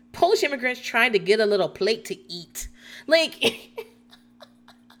immigrants trying to get a little plate to eat. Like,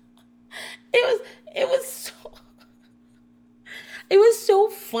 it was so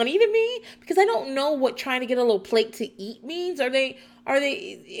funny to me because I don't know what trying to get a little plate to eat means.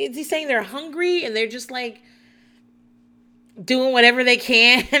 Is he saying they're hungry and they're just like doing whatever they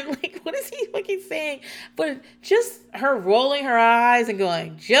can? Like, what is he fucking saying? But just her rolling her eyes and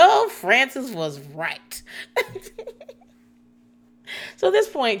going, Joe Francis was right. So at this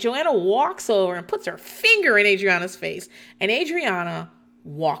point, Joanna walks over and puts her finger in Adriana's face and Adriana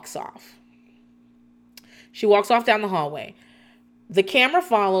walks off. She walks off down the hallway. The camera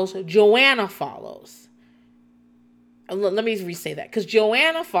follows. Joanna follows. Let me re-say that. Because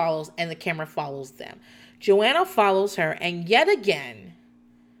Joanna follows and the camera follows them. Joanna follows her and yet again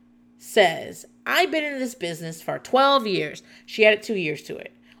says, I've been in this business for 12 years. She added 2 years to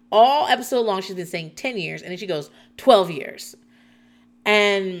it. All episode long, she's been saying 10 years. And then she goes, 12 years.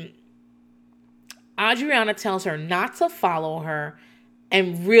 And Adriana tells her not to follow her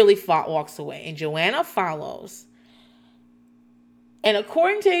and really walks away. And Joanna follows. And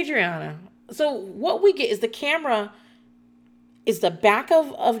according to Adriana, so what we get is the camera is the back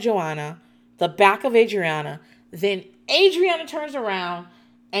of Joanna, the back of Adriana. Then Adriana turns around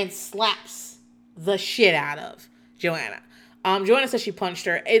and slaps the shit out of Joanna. Joanna says she punched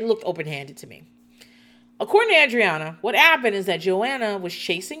her. It looked open-handed to me. According to Adriana, what happened is that Joanna was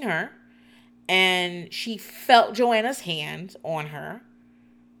chasing her and she felt Joanna's hand on her.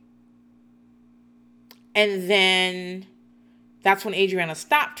 And then That's when Adriana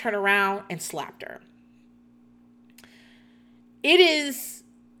stopped, turned around, and slapped her. It is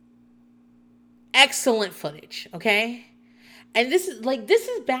excellent footage, okay? And this is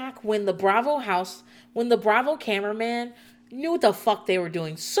back when the Bravo cameraman knew what the fuck they were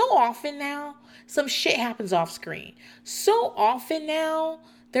doing. So often now, some shit happens off screen. So often now,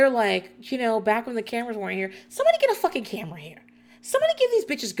 they're like, back when the cameras weren't here, somebody get a fucking camera here. Somebody give these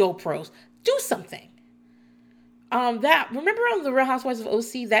bitches GoPros. Do something. Remember on the Real Housewives of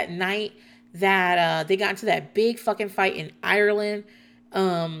OC that night that they got into that big fucking fight in Ireland?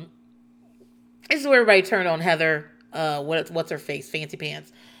 This is where everybody turned on Heather. What's her face? Fancy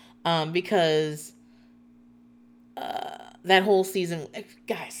Pants. Because that whole season,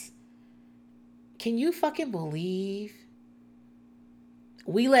 guys, can you fucking believe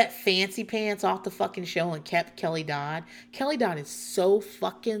we let Fancy Pants off the fucking show and kept Kelly Dodd? Kelly Dodd is so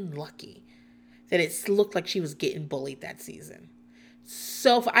fucking lucky that it looked like she was getting bullied that season.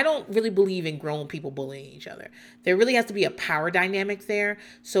 So I don't really believe in grown people bullying each other. There really has to be a power dynamic there.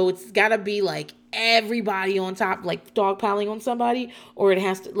 So it's got to be like everybody on top, like dogpiling on somebody, or it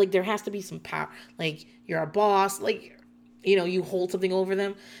has to, like, there has to be some power. Like, you're a boss, like, you hold something over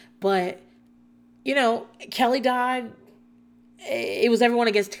them. But, Kelly Dodd, it was everyone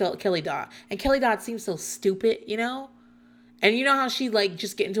against Kelly Dodd. And Kelly Dodd seems so stupid, And you know how she, like,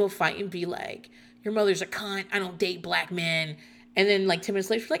 just get into a fight and be like, your mother's a cunt, I don't date black men. And then, like, 10 minutes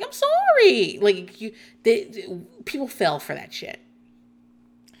later, she's like, I'm sorry. Like, people fell for that shit.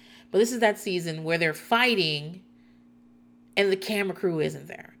 But this is that season where they're fighting and the camera crew isn't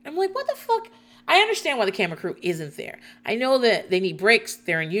there. I'm like, what the fuck? I understand why the camera crew isn't there. I know that they need breaks.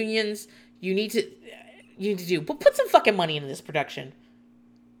 They're in unions. You need to but put some fucking money into this production.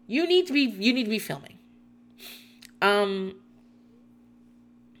 You need to be filming.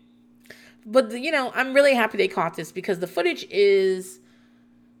 But, I'm really happy they caught this because the footage it's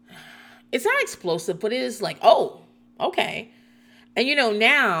not explosive, but it is like, oh, okay. And,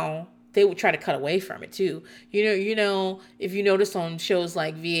 now they would try to cut away from it too. If you notice on shows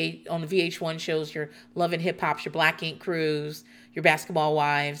like on the VH1 shows, your Love and Hip Hops, your Black Ink Crews, your Basketball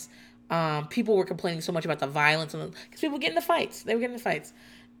Wives, people were complaining so much about the violence because people were getting the fights. They were getting the fights.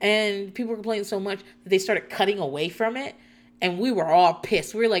 And people were complaining so much that they started cutting away from it. And we were all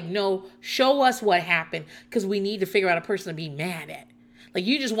pissed. We were like, no, show us what happened. Because we need to figure out a person to be mad at. Like,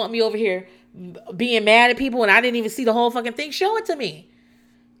 you just want me over here being mad at people and I didn't even see the whole fucking thing. Show it to me.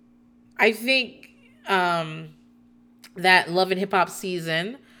 I think that Love and Hip Hop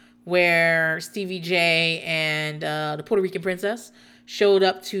season where Stevie J and the Puerto Rican princess showed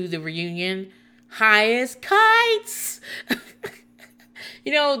up to the reunion high as kites.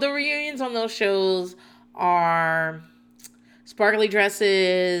 The reunions on those shows are sparkly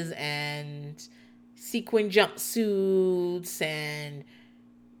dresses and sequin jumpsuits and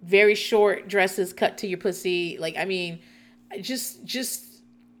very short dresses cut to your pussy. Like, I mean, just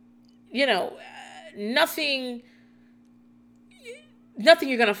nothing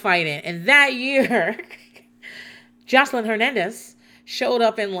you're going to fight in. And that year, Jocelyn Hernandez showed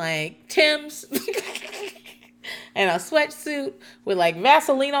up in like Tim's and a sweatsuit with like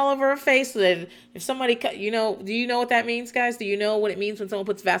Vaseline all over her face so that if somebody do you know what that means, guys? Do you know what it means when someone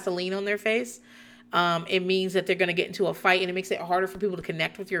puts Vaseline on their face? It means that they're going to get into a fight and it makes it harder for people to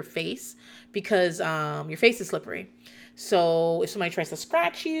connect with your face because your face is slippery. So if somebody tries to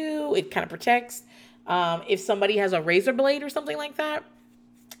scratch you, it kind of protects. If somebody has a razor blade or something like that,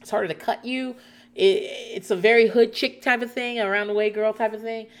 it's harder to cut you. It's a very hood chick type of thing, around the way girl type of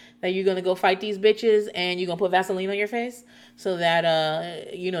thing, that you're going to go fight these bitches and you're going to put Vaseline on your face so that,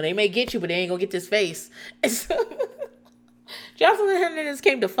 they may get you, but they ain't going to get this face. And so Jocelyn Hernandez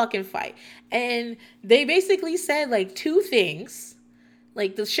came to fucking fight. And they basically said like two things.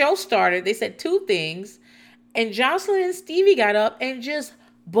 Like the show started, they said two things. And Jocelyn and Stevie got up and just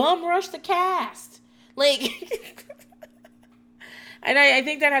bum rushed the cast. Like... And I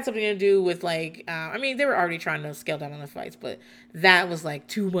think that had something to do with, like, they were already trying to scale down on the fights, but that was, like,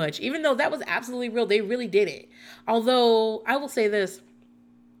 too much. Even though that was absolutely real, they really did it. Although, I will say this,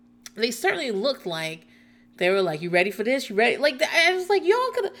 they certainly looked like they were like, you ready for this? You ready? Like, I was like, y'all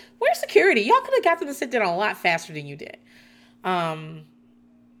could have, where's security? Y'all could have got them to sit down a lot faster than you did. I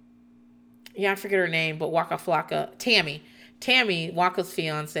forget her name, but Waka Flocka, Tammy, Waka's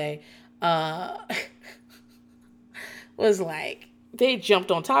fiance, was like, they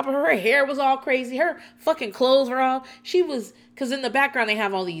jumped on top of her. Her hair was all crazy. Her fucking clothes were off. She was, because in the background they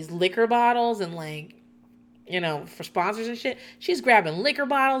have all these liquor bottles and like, for sponsors and shit. She's grabbing liquor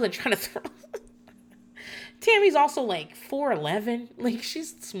bottles and trying to throw. Tammy's also like 4'11". Like,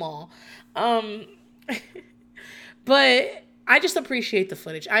 she's small. But I just appreciate the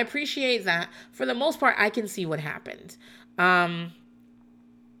footage. I appreciate that for the most part I can see what happened.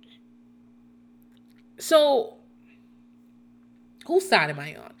 So whose side am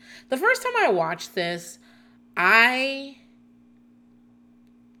I on? The first time I watched this, I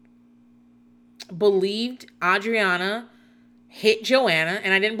believed Adriana hit Joanna,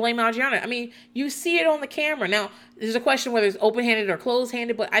 and I didn't blame Adriana. I mean, you see it on the camera. Now, there's a question whether it's open-handed or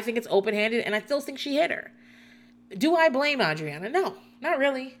closed-handed, but I think it's open-handed, and I still think she hit her. Do I blame Adriana? No, not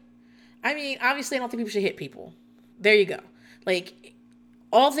really. I mean, obviously, I don't think people should hit people. There you go. Like,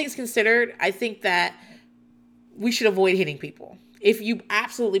 all things considered, I think that we should avoid hitting people if you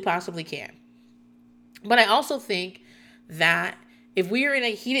absolutely possibly can. But I also think that if we are in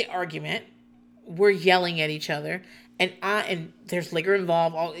a heated argument, we're yelling at each other, and there's liquor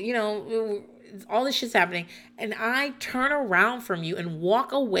involved, all this shit's happening, and I turn around from you and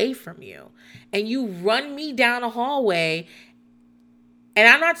walk away from you, and you run me down a hallway. And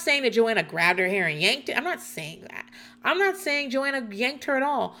I'm not saying that Joanna grabbed her hair and yanked it. I'm not saying that. I'm not saying Joanna yanked her at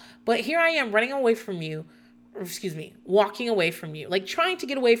all. But here I am running away from you. Walking away from you. Like trying to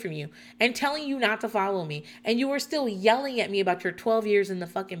get away from you. And telling you not to follow me. And you are still yelling at me about your 12 years in the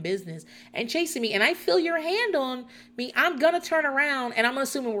fucking business. And chasing me. And I feel your hand on me. I'm going to turn around and I'm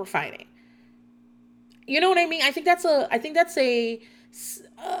assuming we're fighting. You know what I mean? I think that's a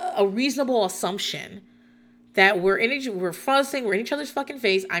reasonable assumption. That we're fussing, we're in each other's fucking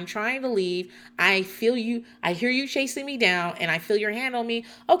face. I'm trying to leave. I feel you. I hear you chasing me down, and I feel your hand on me.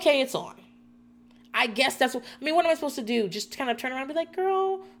 Okay, it's on. I guess that's what am I supposed to do? Just kind of turn around and be like,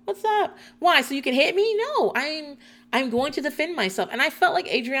 girl, what's up? Why? So you can hit me? No, I'm going to defend myself. And I felt like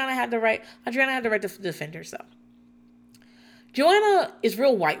Adriana had the right to defend herself. Joanna is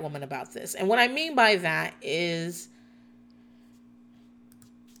real white woman about this. And what I mean by that is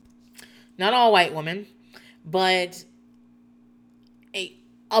not all white women, but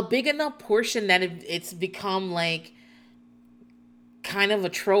a big enough portion that it's become like kind of a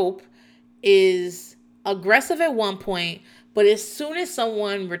trope is aggressive at one point, but as soon as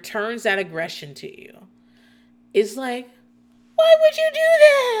someone returns that aggression to you, it's like, why would you do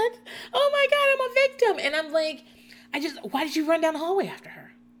that? Oh my God, I'm a victim. And I'm like, why did you run down the hallway after her?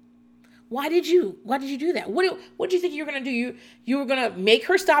 Why did you do that? What did you think you were going to do? You were going to make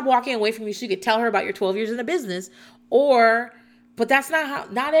her stop walking away from you so you could tell her about your 12 years in the business, but that's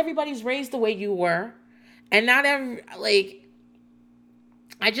not everybody's raised the way you were. And I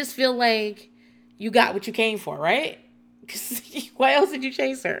just feel like you got what you came for, right? Because why else did you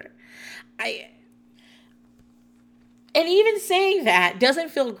chase her? And even saying that doesn't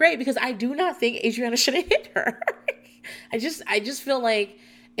feel great because I do not think Adriana should have hit her. I just feel like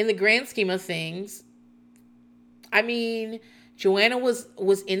in the grand scheme of things, I mean, Joanna was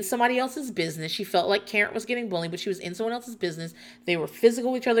in somebody else's business. She felt like Karen was getting bullied, but she was in someone else's business. They were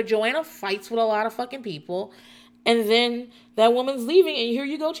physical with each other. Joanna fights with a lot of fucking people. And then that woman's leaving and here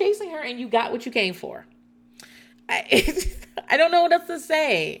you go chasing her and you got what you came for. I don't know what else to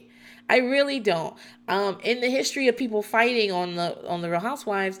say. I really don't. In the history of people fighting on the Real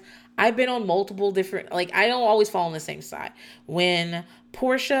Housewives, I've been on multiple different, I don't always fall on the same side. When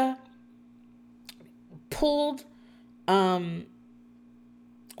Portia pulled,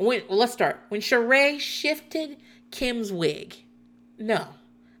 let's start. When Sheree shifted Kim's wig. No, I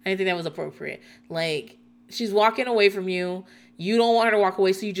didn't think that was appropriate. She's walking away from you. You don't want her to walk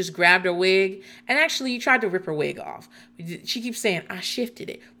away, so you just grabbed her wig. And actually, you tried to rip her wig off. She keeps saying, I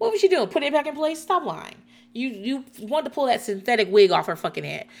shifted it. What was she doing? Put it back in place? Stop lying. You wanted to pull that synthetic wig off her fucking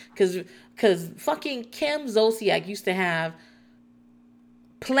head. Because fucking Kim Zolciak used to have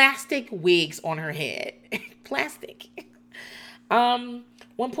plastic wigs on her head. Plastic. When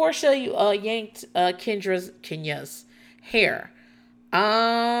Portia yanked Kenya's hair.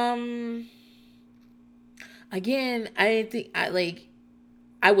 Again, I think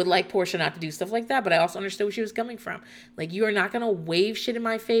I would like Portia not to do stuff like that, but I also understood where she was coming from. You are not going to wave shit in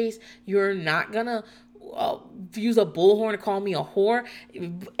my face. You're not going to use a bullhorn to call me a whore.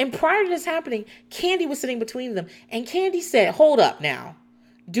 And prior to this happening, Kandi was sitting between them. And Kandi said, hold up now.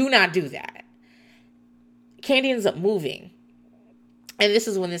 Do not do that. Kandi ends up moving. And this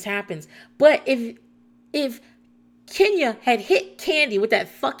is when this happens. But if Kenya had hit Kandi with that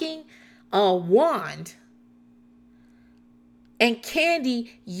fucking wand, and Kandi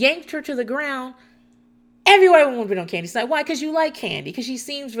yanked her to the ground, everyone would have been on Kandi's side. Why? Because you like Kandi. Because she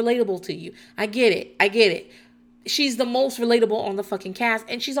seems relatable to you. I get it. She's the most relatable on the fucking cast.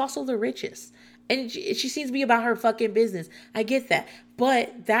 And she's also the richest. And she seems to be about her fucking business. I get that.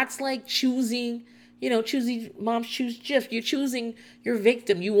 But that's like choosing choosy moms choose Jif. You're choosing your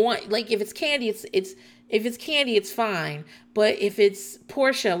victim. You want, like, if it's Kandi, if it's Kandi, it's fine. But if it's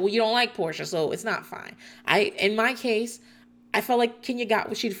Portia, well, you don't like Portia, so it's not fine. In my case, I felt like Kenya got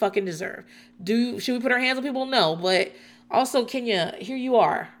what she fucking deserved. Should we put our hands on people? No, but also, Kenya, here you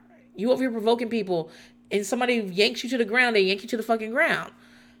are. You over here provoking people, and somebody yanks you to the ground, they yank you to the fucking ground.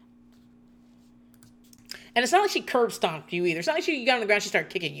 And it's not like she curb stomped you either. It's not like she got on the ground, she started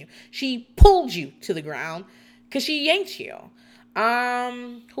kicking you. She pulled you to the ground because she yanked you.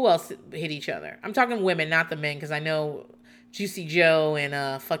 Who else hit each other? I'm talking women, not the men, because I know Juicy Joe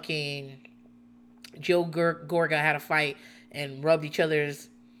and fucking Joe Gorga had a fight and rubbed each other's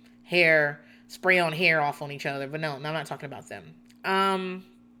hair, spray on hair off on each other. But no, I'm not talking about them.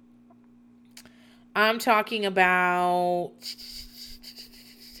 I'm talking about...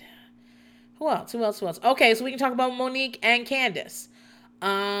 Who else? Okay, so we can talk about Monique and Candace.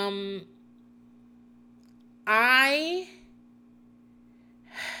 I'm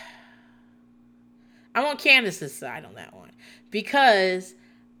on Candace's side on that one. Because...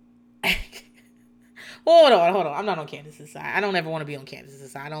 Hold on. I'm not on Candace's side. I don't ever want to be on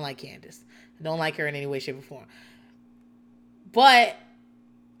Candace's side. I don't like Candace. I don't like her in any way, shape, or form. But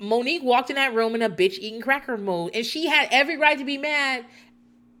Monique walked in that room in a bitch-eating cracker mode. And she had every right to be mad,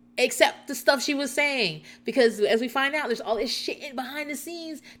 except the stuff she was saying. Because as we find out, there's all this shit behind the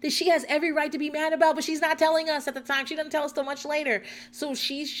scenes that she has every right to be mad about, but she's not telling us at the time. She doesn't tell us so much later. So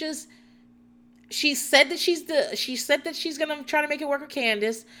she said that she's gonna try to make it work with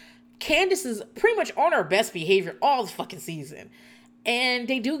Candace. Candace is pretty much on her best behavior all the fucking season. And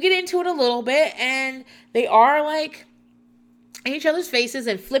they do get into it a little bit, and they are like in each other's faces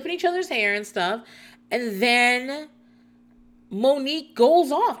and flipping each other's hair and stuff. And then Monique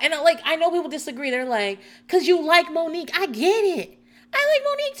goes off. And I know people disagree. They're like, because you like Monique. I get it. I like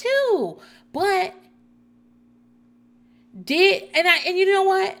Monique too. But and you know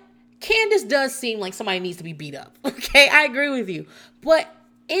what? Candace does seem like somebody needs to be beat up. Okay, I agree with you. But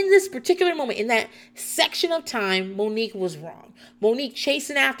in this particular moment, in that section of time, Monique was wrong. Monique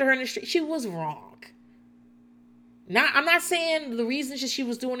chasing after her in the street, she was wrong. I'm not saying the reasons that she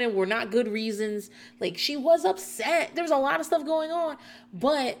was doing it were not good reasons. Like, she was upset. There was a lot of stuff going on.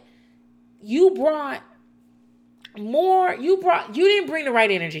 But you didn't bring the right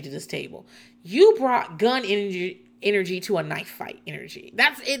energy to this table. You brought gun energy to a knife fight energy.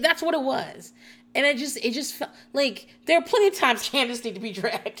 That's what it was. And it just felt like there are plenty of times Candace need to be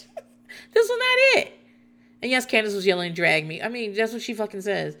dragged. This was not it. And yes, Candace was yelling, drag me. I mean, that's what she fucking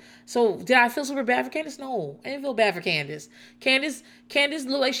says. So did I feel super bad for Candace? No, I didn't feel bad for Candace. Candace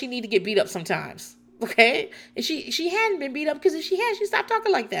looked like she need to get beat up sometimes. Okay? And she hadn't been beat up, because if she had, she'd stop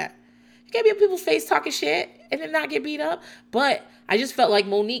talking like that. You can't be up people's face talking shit and then not get beat up. But I just felt like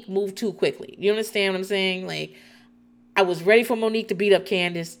Monique moved too quickly. You understand what I'm saying? Like, I was ready for Monique to beat up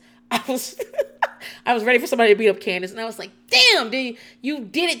Candace. I was ready for somebody to beat up Candace, and I was like, damn, dude, you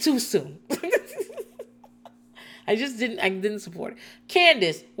did it too soon. I didn't support it.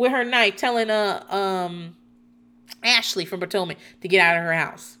 Candace, with her knife, telling Ashley from Potomac to get out of her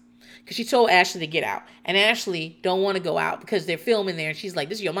house. Because she told Ashley to get out. And Ashley don't want to go out because they're filming there. And she's like,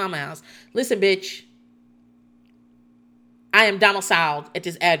 this is your mama's house. Listen, bitch, I am domiciled at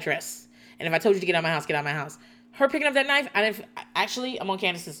this address. And if I told you to get out of my house, get out of my house. Her picking up that knife, I'm on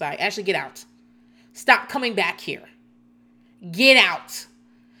Candace's side. Ashley, get out. Stop coming back here. Get out.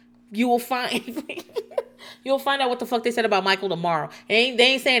 You will find... You'll find out what the fuck they said about Michael tomorrow. They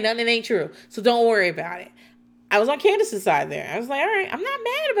ain't saying nothing that ain't true. So don't worry about it. I was on Candace's side there. I was like, all right, I'm not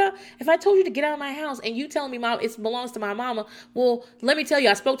mad about if I told you to get out of my house and you telling me it belongs to my mama. Well, let me tell you,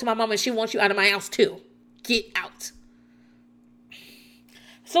 I spoke to my mama and she wants you out of my house too. Get out.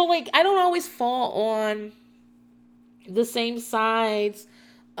 So, I don't always fall on the same sides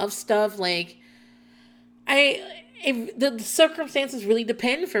of stuff. The circumstances really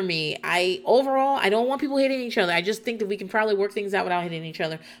depend for me. Overall, I don't want people hitting each other. I just think that we can probably work things out without hitting each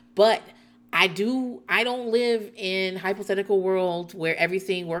other. But I don't live in hypothetical world where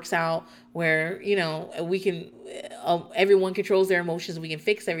everything works out, where, we can, everyone controls their emotions. We can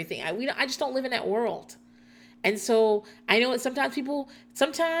fix everything. I just don't live in that world. And so I know that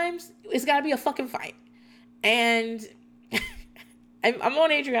sometimes it's got to be a fucking fight. And I'm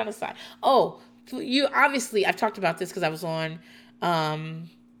on Adriana's side. Oh, I've talked about this because I was on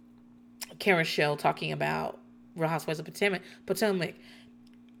Karen's show talking about Real Housewives of Potomac.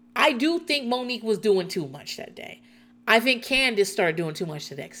 I do think Monique was doing too much that day. I think Candace started doing too much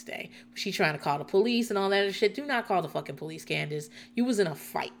the next day. She trying to call the police and all that other shit. Do not call the fucking police, Candace. You was in a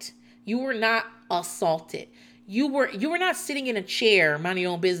fight. You were not assaulted. You were not sitting in a chair, minding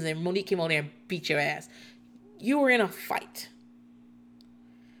your own business, and Monique came over there and beat your ass. You were in a fight.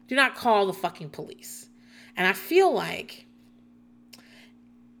 Do not call the fucking police. And I feel like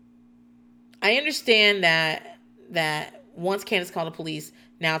I understand that once Candace called the police,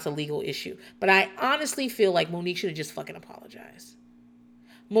 now it's a legal issue. But I honestly feel like Monique should have just fucking apologized.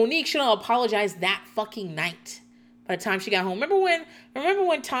 Monique should have apologized that fucking night. By the time she got home. Remember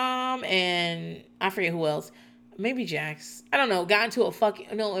when Tom and I forget who else, maybe Jax, I don't know, got into a fucking,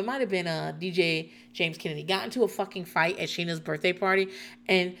 no, it might have been DJ James Kennedy, got into a fucking fight at Sheena's birthday party,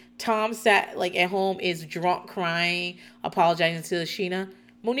 and Tom sat like at home, is drunk, crying, apologizing to Sheena.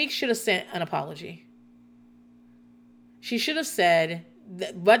 Monique should have sent an apology. She should have said,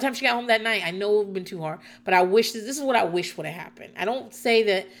 by the time she got home that night, I know it would have been too hard, but I wish, this is what I wish would have happened. I'm not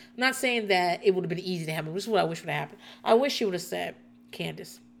saying that it would have been easy to happen. This is what I wish would have happened. I wish she would have said,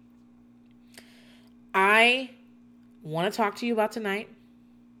 Candace, I want to talk to you about tonight.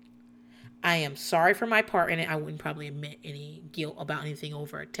 I am sorry for my part in it. I wouldn't probably admit any guilt about anything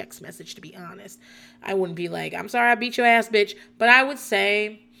over a text message, to be honest. I wouldn't be like, I'm sorry I beat your ass, bitch. But I would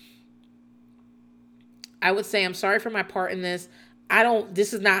say, I'm sorry for my part in this.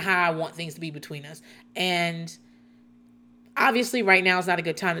 This is not how I want things to be between us. And obviously right now is not a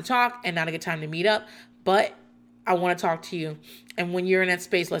good time to talk and not a good time to meet up, but I want to talk to you. And when you're in that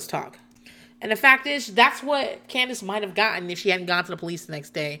space, let's talk. And the fact is, that's what Candace might have gotten if she hadn't gone to the police the next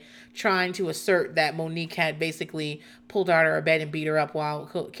day, trying to assert that Monique had basically pulled her out of her bed and beat her up while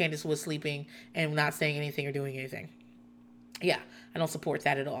Candace was sleeping and not saying anything or doing anything. Yeah, I don't support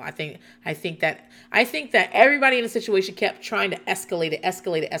that at all. I think that everybody in the situation kept trying to escalate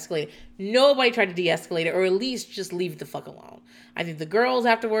it. Nobody tried to de-escalate it, or at least just leave it the fuck alone. I think the girls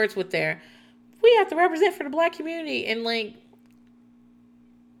afterwards with their, we have to represent for the black community, and like,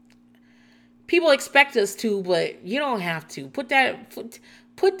 people expect us to, but you don't have to. Put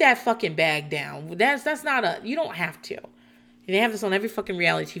that fucking bag down. That's not you don't have to. They have this on every fucking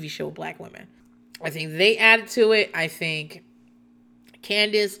reality TV show with black women. I think they added to it. I think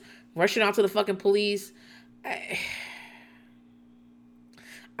Candace rushing out to the fucking police.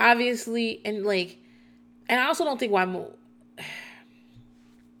 Obviously, and I also don't think I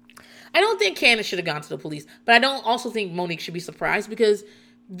don't think Candace should have gone to the police, but I don't also think Monique should be surprised, because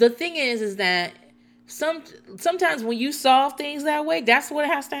the thing is that sometimes when you solve things that way, that's what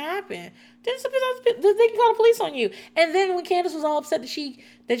has to happen. Then they can call the police on you. And then when Candace was all upset that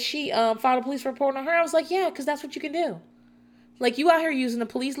she filed a police report on her, I was like, yeah, because that's what you can do. Like, you out here using the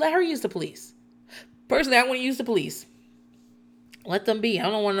police, let her use the police. Personally, I want to use the police. Let them be. I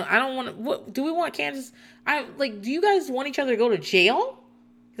don't want to. What do we want, Candace? Do you guys want each other to go to jail?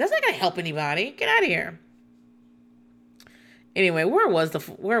 That's not going to help anybody. Get out of here. Anyway, where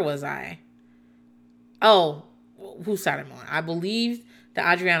was I? Oh, whose side am I on? I believe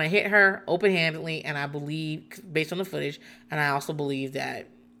that Adriana hit her open-handedly, and I believe, based on the footage, and I also believe that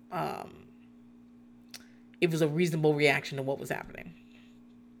it was a reasonable reaction to what was happening.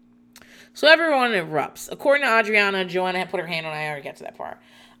 So everyone erupts. According to Adriana, Joanna had put her hand on, I already got to that part.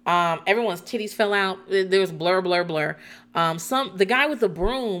 Everyone's titties fell out. There was blur. The guy with the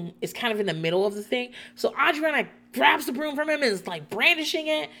broom is kind of in the middle of the thing. So Adriana grabs the broom from him and is like brandishing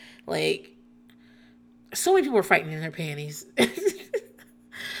it. Like, so many people were fighting in their panties.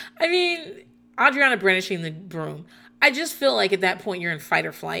 I mean, Adriana brandishing the broom. I just feel like at that point you're in fight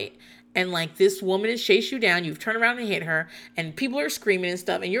or flight. And like, this woman has chased you down. You've turned around and hit her. And people are screaming and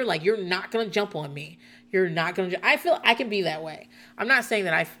stuff. And you're like, you're not going to jump on me. You're not going to. I feel I can be that way. I'm not saying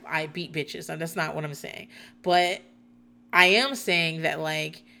that I beat bitches. That's not what I'm saying. But I am saying that,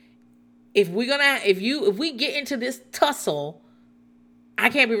 like, if we get into this tussle, I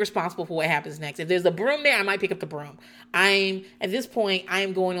can't be responsible for what happens next. If there's a broom there, I might pick up the broom. At this point, I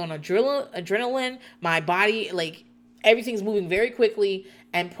am going on adrenaline. My body, like, everything's moving very quickly,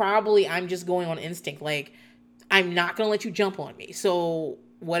 and probably I'm just going on instinct. Like, I'm not going to let you jump on me. So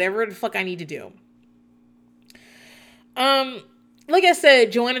whatever the fuck I need to do. Like I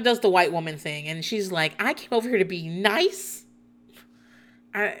said, Joanna does the white woman thing, and she's like, I came over here to be nice.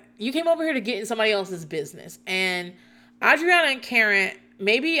 You came over here to get in somebody else's business. And Adriana and Karen,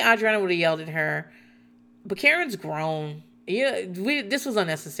 maybe Adriana would have yelled at her, but Karen's grown. This was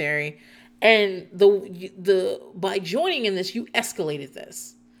unnecessary. And by joining in this, you escalated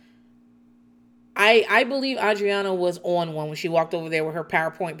this. I believe Adriana was on one when she walked over there with her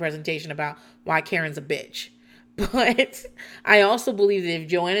PowerPoint presentation about why Karen's a bitch. But I also believe that if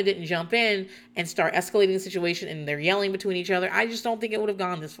Joanna didn't jump in and start escalating the situation and they're yelling between each other, I just don't think it would have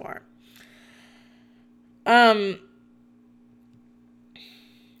gone this far.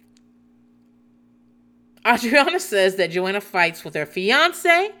 Adriana says that Joanna fights with her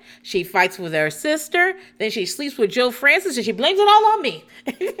fiance, she fights with her sister, then she sleeps with Joe Francis, and she blames it all on me.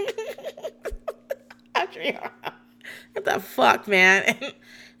 Adriana, what the fuck, man?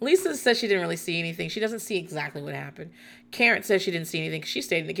 Lisa says she didn't really see anything. She doesn't see exactly what happened. Karen says she didn't see anything because she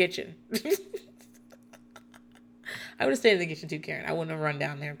stayed in the kitchen. I would have stayed in the kitchen too, Karen. I wouldn't have run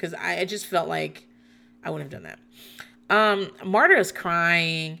down there because I just felt like I wouldn't have done that. Marta is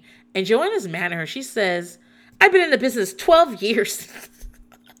crying, and Joanna's mad at her. She says, I've been in the business 12 years.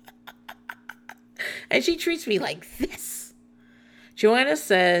 And she treats me like this. Joanna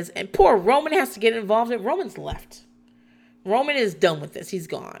says, and poor Roman has to get involved. And Roman's left. Roman is done with this. He's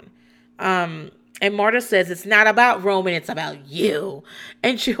gone. And Marta says, it's not about Roman, it's about you.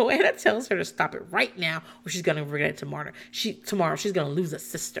 And Joanna tells her to stop it right now, or she's going to regret it tomorrow. Tomorrow she's going to lose a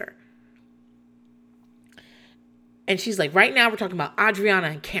sister. And she's like, right now we're talking about Adriana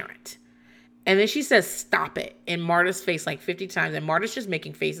and Karen. And then she says, stop it, in Marta's face like 50 times. And Marta's just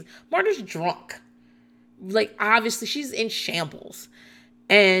making faces. Marta's drunk. Like, obviously, she's in shambles.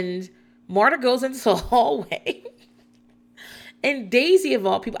 And Marta goes into the hallway. And Daisy, of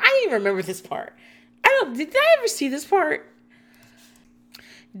all people, I didn't even remember this part. Did I ever see this part?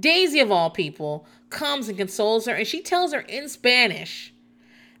 Daisy, of all people, comes and consoles her. And she tells her in Spanish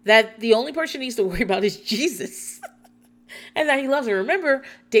that the only person she needs to worry about is Jesus. And that he loves her. Remember,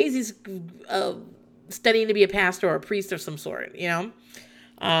 Daisy's studying to be a pastor or a priest of some sort, you know,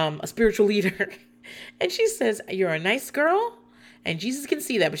 a spiritual leader. And she says, you're a nice girl. And Jesus can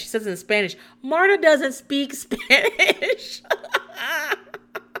see that. But she says in Spanish, Marta doesn't speak Spanish.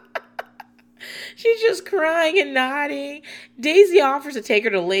 She's just crying and nodding. Daisy offers to take her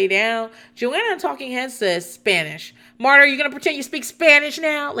to lay down. Joanna on Talking Head says Spanish. Marta, are you going to pretend you speak Spanish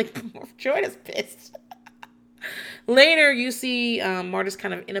now? Like, Joanna's pissed. Later, you see Marta's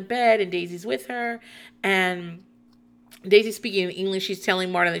kind of in a bed and Daisy's with her. And Daisy's speaking in English. She's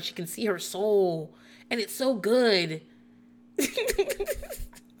telling Marta that she can see her soul. And it's so good.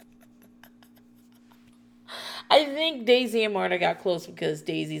 I think Daisy and Marta got close because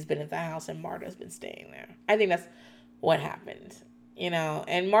Daisy's been at the house and Marta's been staying there. I think that's what happened. You know,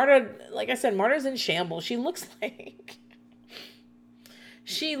 and Marta, like I said, Marta's in shambles. She looks like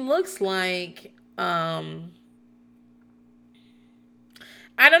I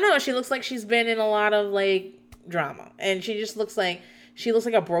don't know. She looks like she's been in a lot of like drama, and she looks like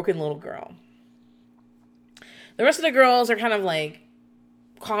a broken little girl. The rest of the girls are kind of like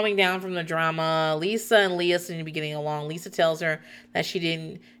calming down from the drama. Lisa and Leah seem to be getting along. Lisa tells her that she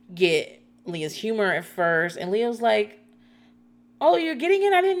didn't get Leah's humor at first, and Leah's like, "Oh, you're getting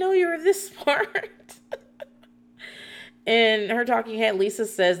it? I didn't know you were this smart." In her talking head, Lisa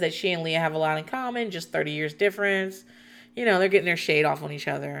says that she and Leah have a lot in common, just 30 years difference. You know, they're getting their shade off on each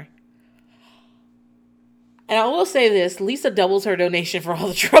other. And I will say this, Lisa doubles her donation for all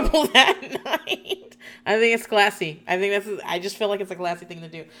the trouble that night. I think it's classy. I just feel like it's a classy thing to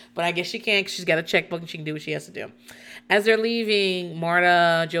do. But I guess she can because she's got a checkbook and she can do what she has to do. As they're leaving,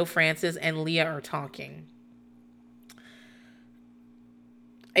 Marta, Joe Francis, and Leah are talking.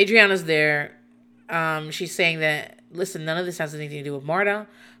 Adriana's there. She's saying that, listen, none of this has anything to do with Marta.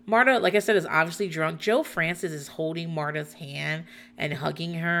 Marta, like I said, is obviously drunk. Joe Francis is holding Marta's hand and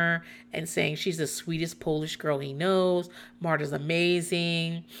hugging her and saying she's the sweetest Polish girl he knows. Marta's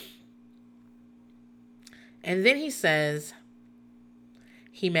amazing. And then he says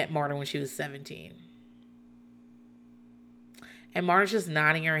he met Marta when she was 17. And Marta's just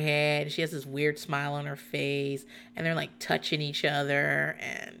nodding her head. She has this weird smile on her face. And they're like touching each other.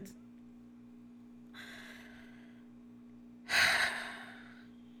 And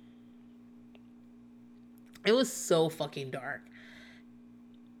it was so fucking dark.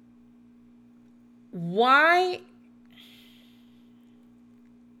 Why?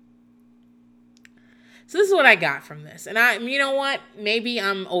 So this is what I got from this. And you know what? Maybe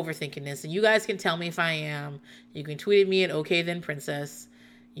I'm overthinking this. And you guys can tell me if I am. You can tweet at me at OkThenPrincess.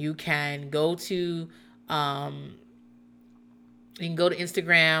 You can go to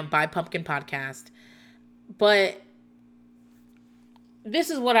Instagram, Buy Pumpkin Podcast. But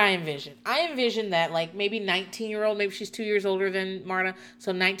this is what I envision. I envision that like maybe 19-year-old, maybe she's 2 years older than Marta.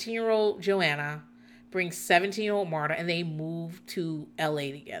 So 19-year-old Joanna brings 17-year-old Marta and they move to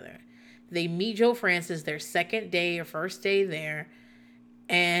LA together. They meet Joe Francis their second day or first day there.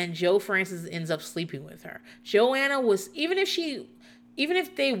 And Joe Francis ends up sleeping with her. Joanna was, even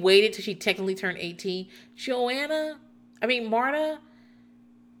if they waited till she technically turned 18, Marta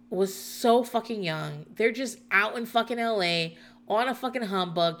was so fucking young. They're just out in fucking LA on a fucking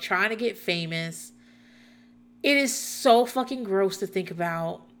humbug trying to get famous. It is so fucking gross to think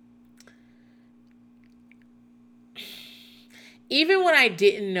about. even when I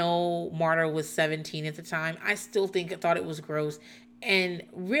didn't know Marta was 17 at the time, I still thought it was gross. And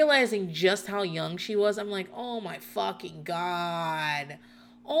realizing just how young she was, I'm like, oh my fucking God.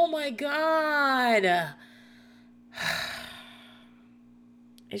 Oh my God.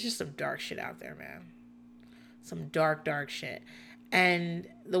 It's just some dark shit out there, man. Some dark, dark shit. And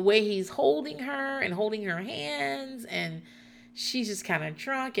the way he's holding her and holding her hands, and she's just kind of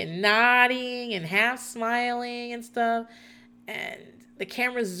drunk and nodding and half smiling and stuff. And the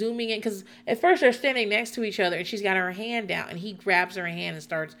camera's zooming in, because at first they're standing next to each other and she's got her hand out and he grabs her hand and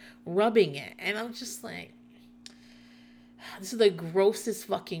starts rubbing it. And I'm just like, this is the grossest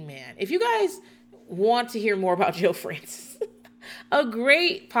fucking man. If you guys want to hear more about Joe Francis, a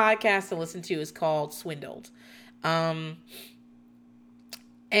great podcast to listen to is called Swindled.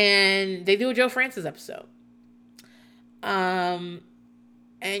 And they do a Joe Francis episode. And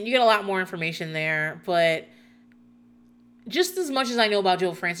you get a lot more information there, but just as much as I know about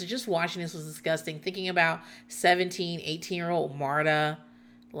Joe Francis, just watching this was disgusting. Thinking about 17, 18-year-old Marta,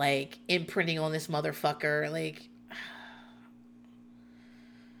 like, imprinting on this motherfucker, like,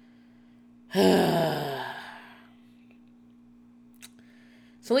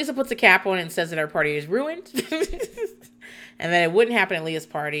 so Lisa puts a cap on it and says that her party is ruined. And that it wouldn't happen at Leah's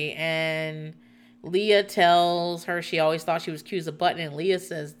party. And Leah tells her she always thought she was cute as a button. And Lisa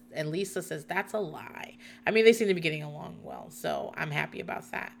says that's a lie. I mean, they seem to be getting along well. So I'm happy about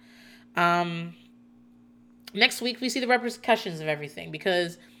that. Next week, we see the repercussions of everything.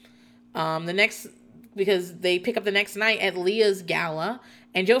 Because they pick up the next night at Leah's gala.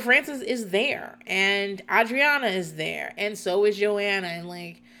 And Joe Francis is there. And Adriana is there. And so is Joanna. And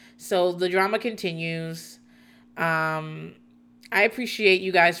like, so the drama continues. I appreciate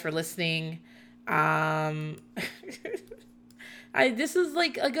you guys for listening. This is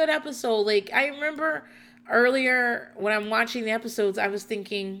like a good episode. Like, I remember earlier when I'm watching the episodes, I was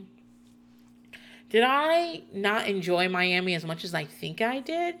thinking, did I not enjoy Miami as much as I think I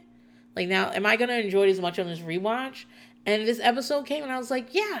did? Like, now, am I going to enjoy it as much on this rewatch? And this episode came and I was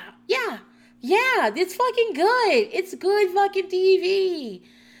like, yeah, it's fucking good. It's good fucking TV.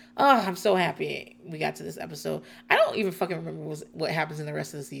 Oh, I'm so happy we got to this episode. I don't even fucking remember what happens in the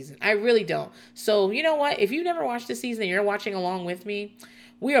rest of the season. I really don't. So, you know what? If you never watched this season and you're watching along with me,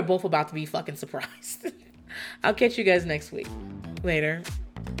 we are both about to be fucking surprised. I'll catch you guys next week. Later.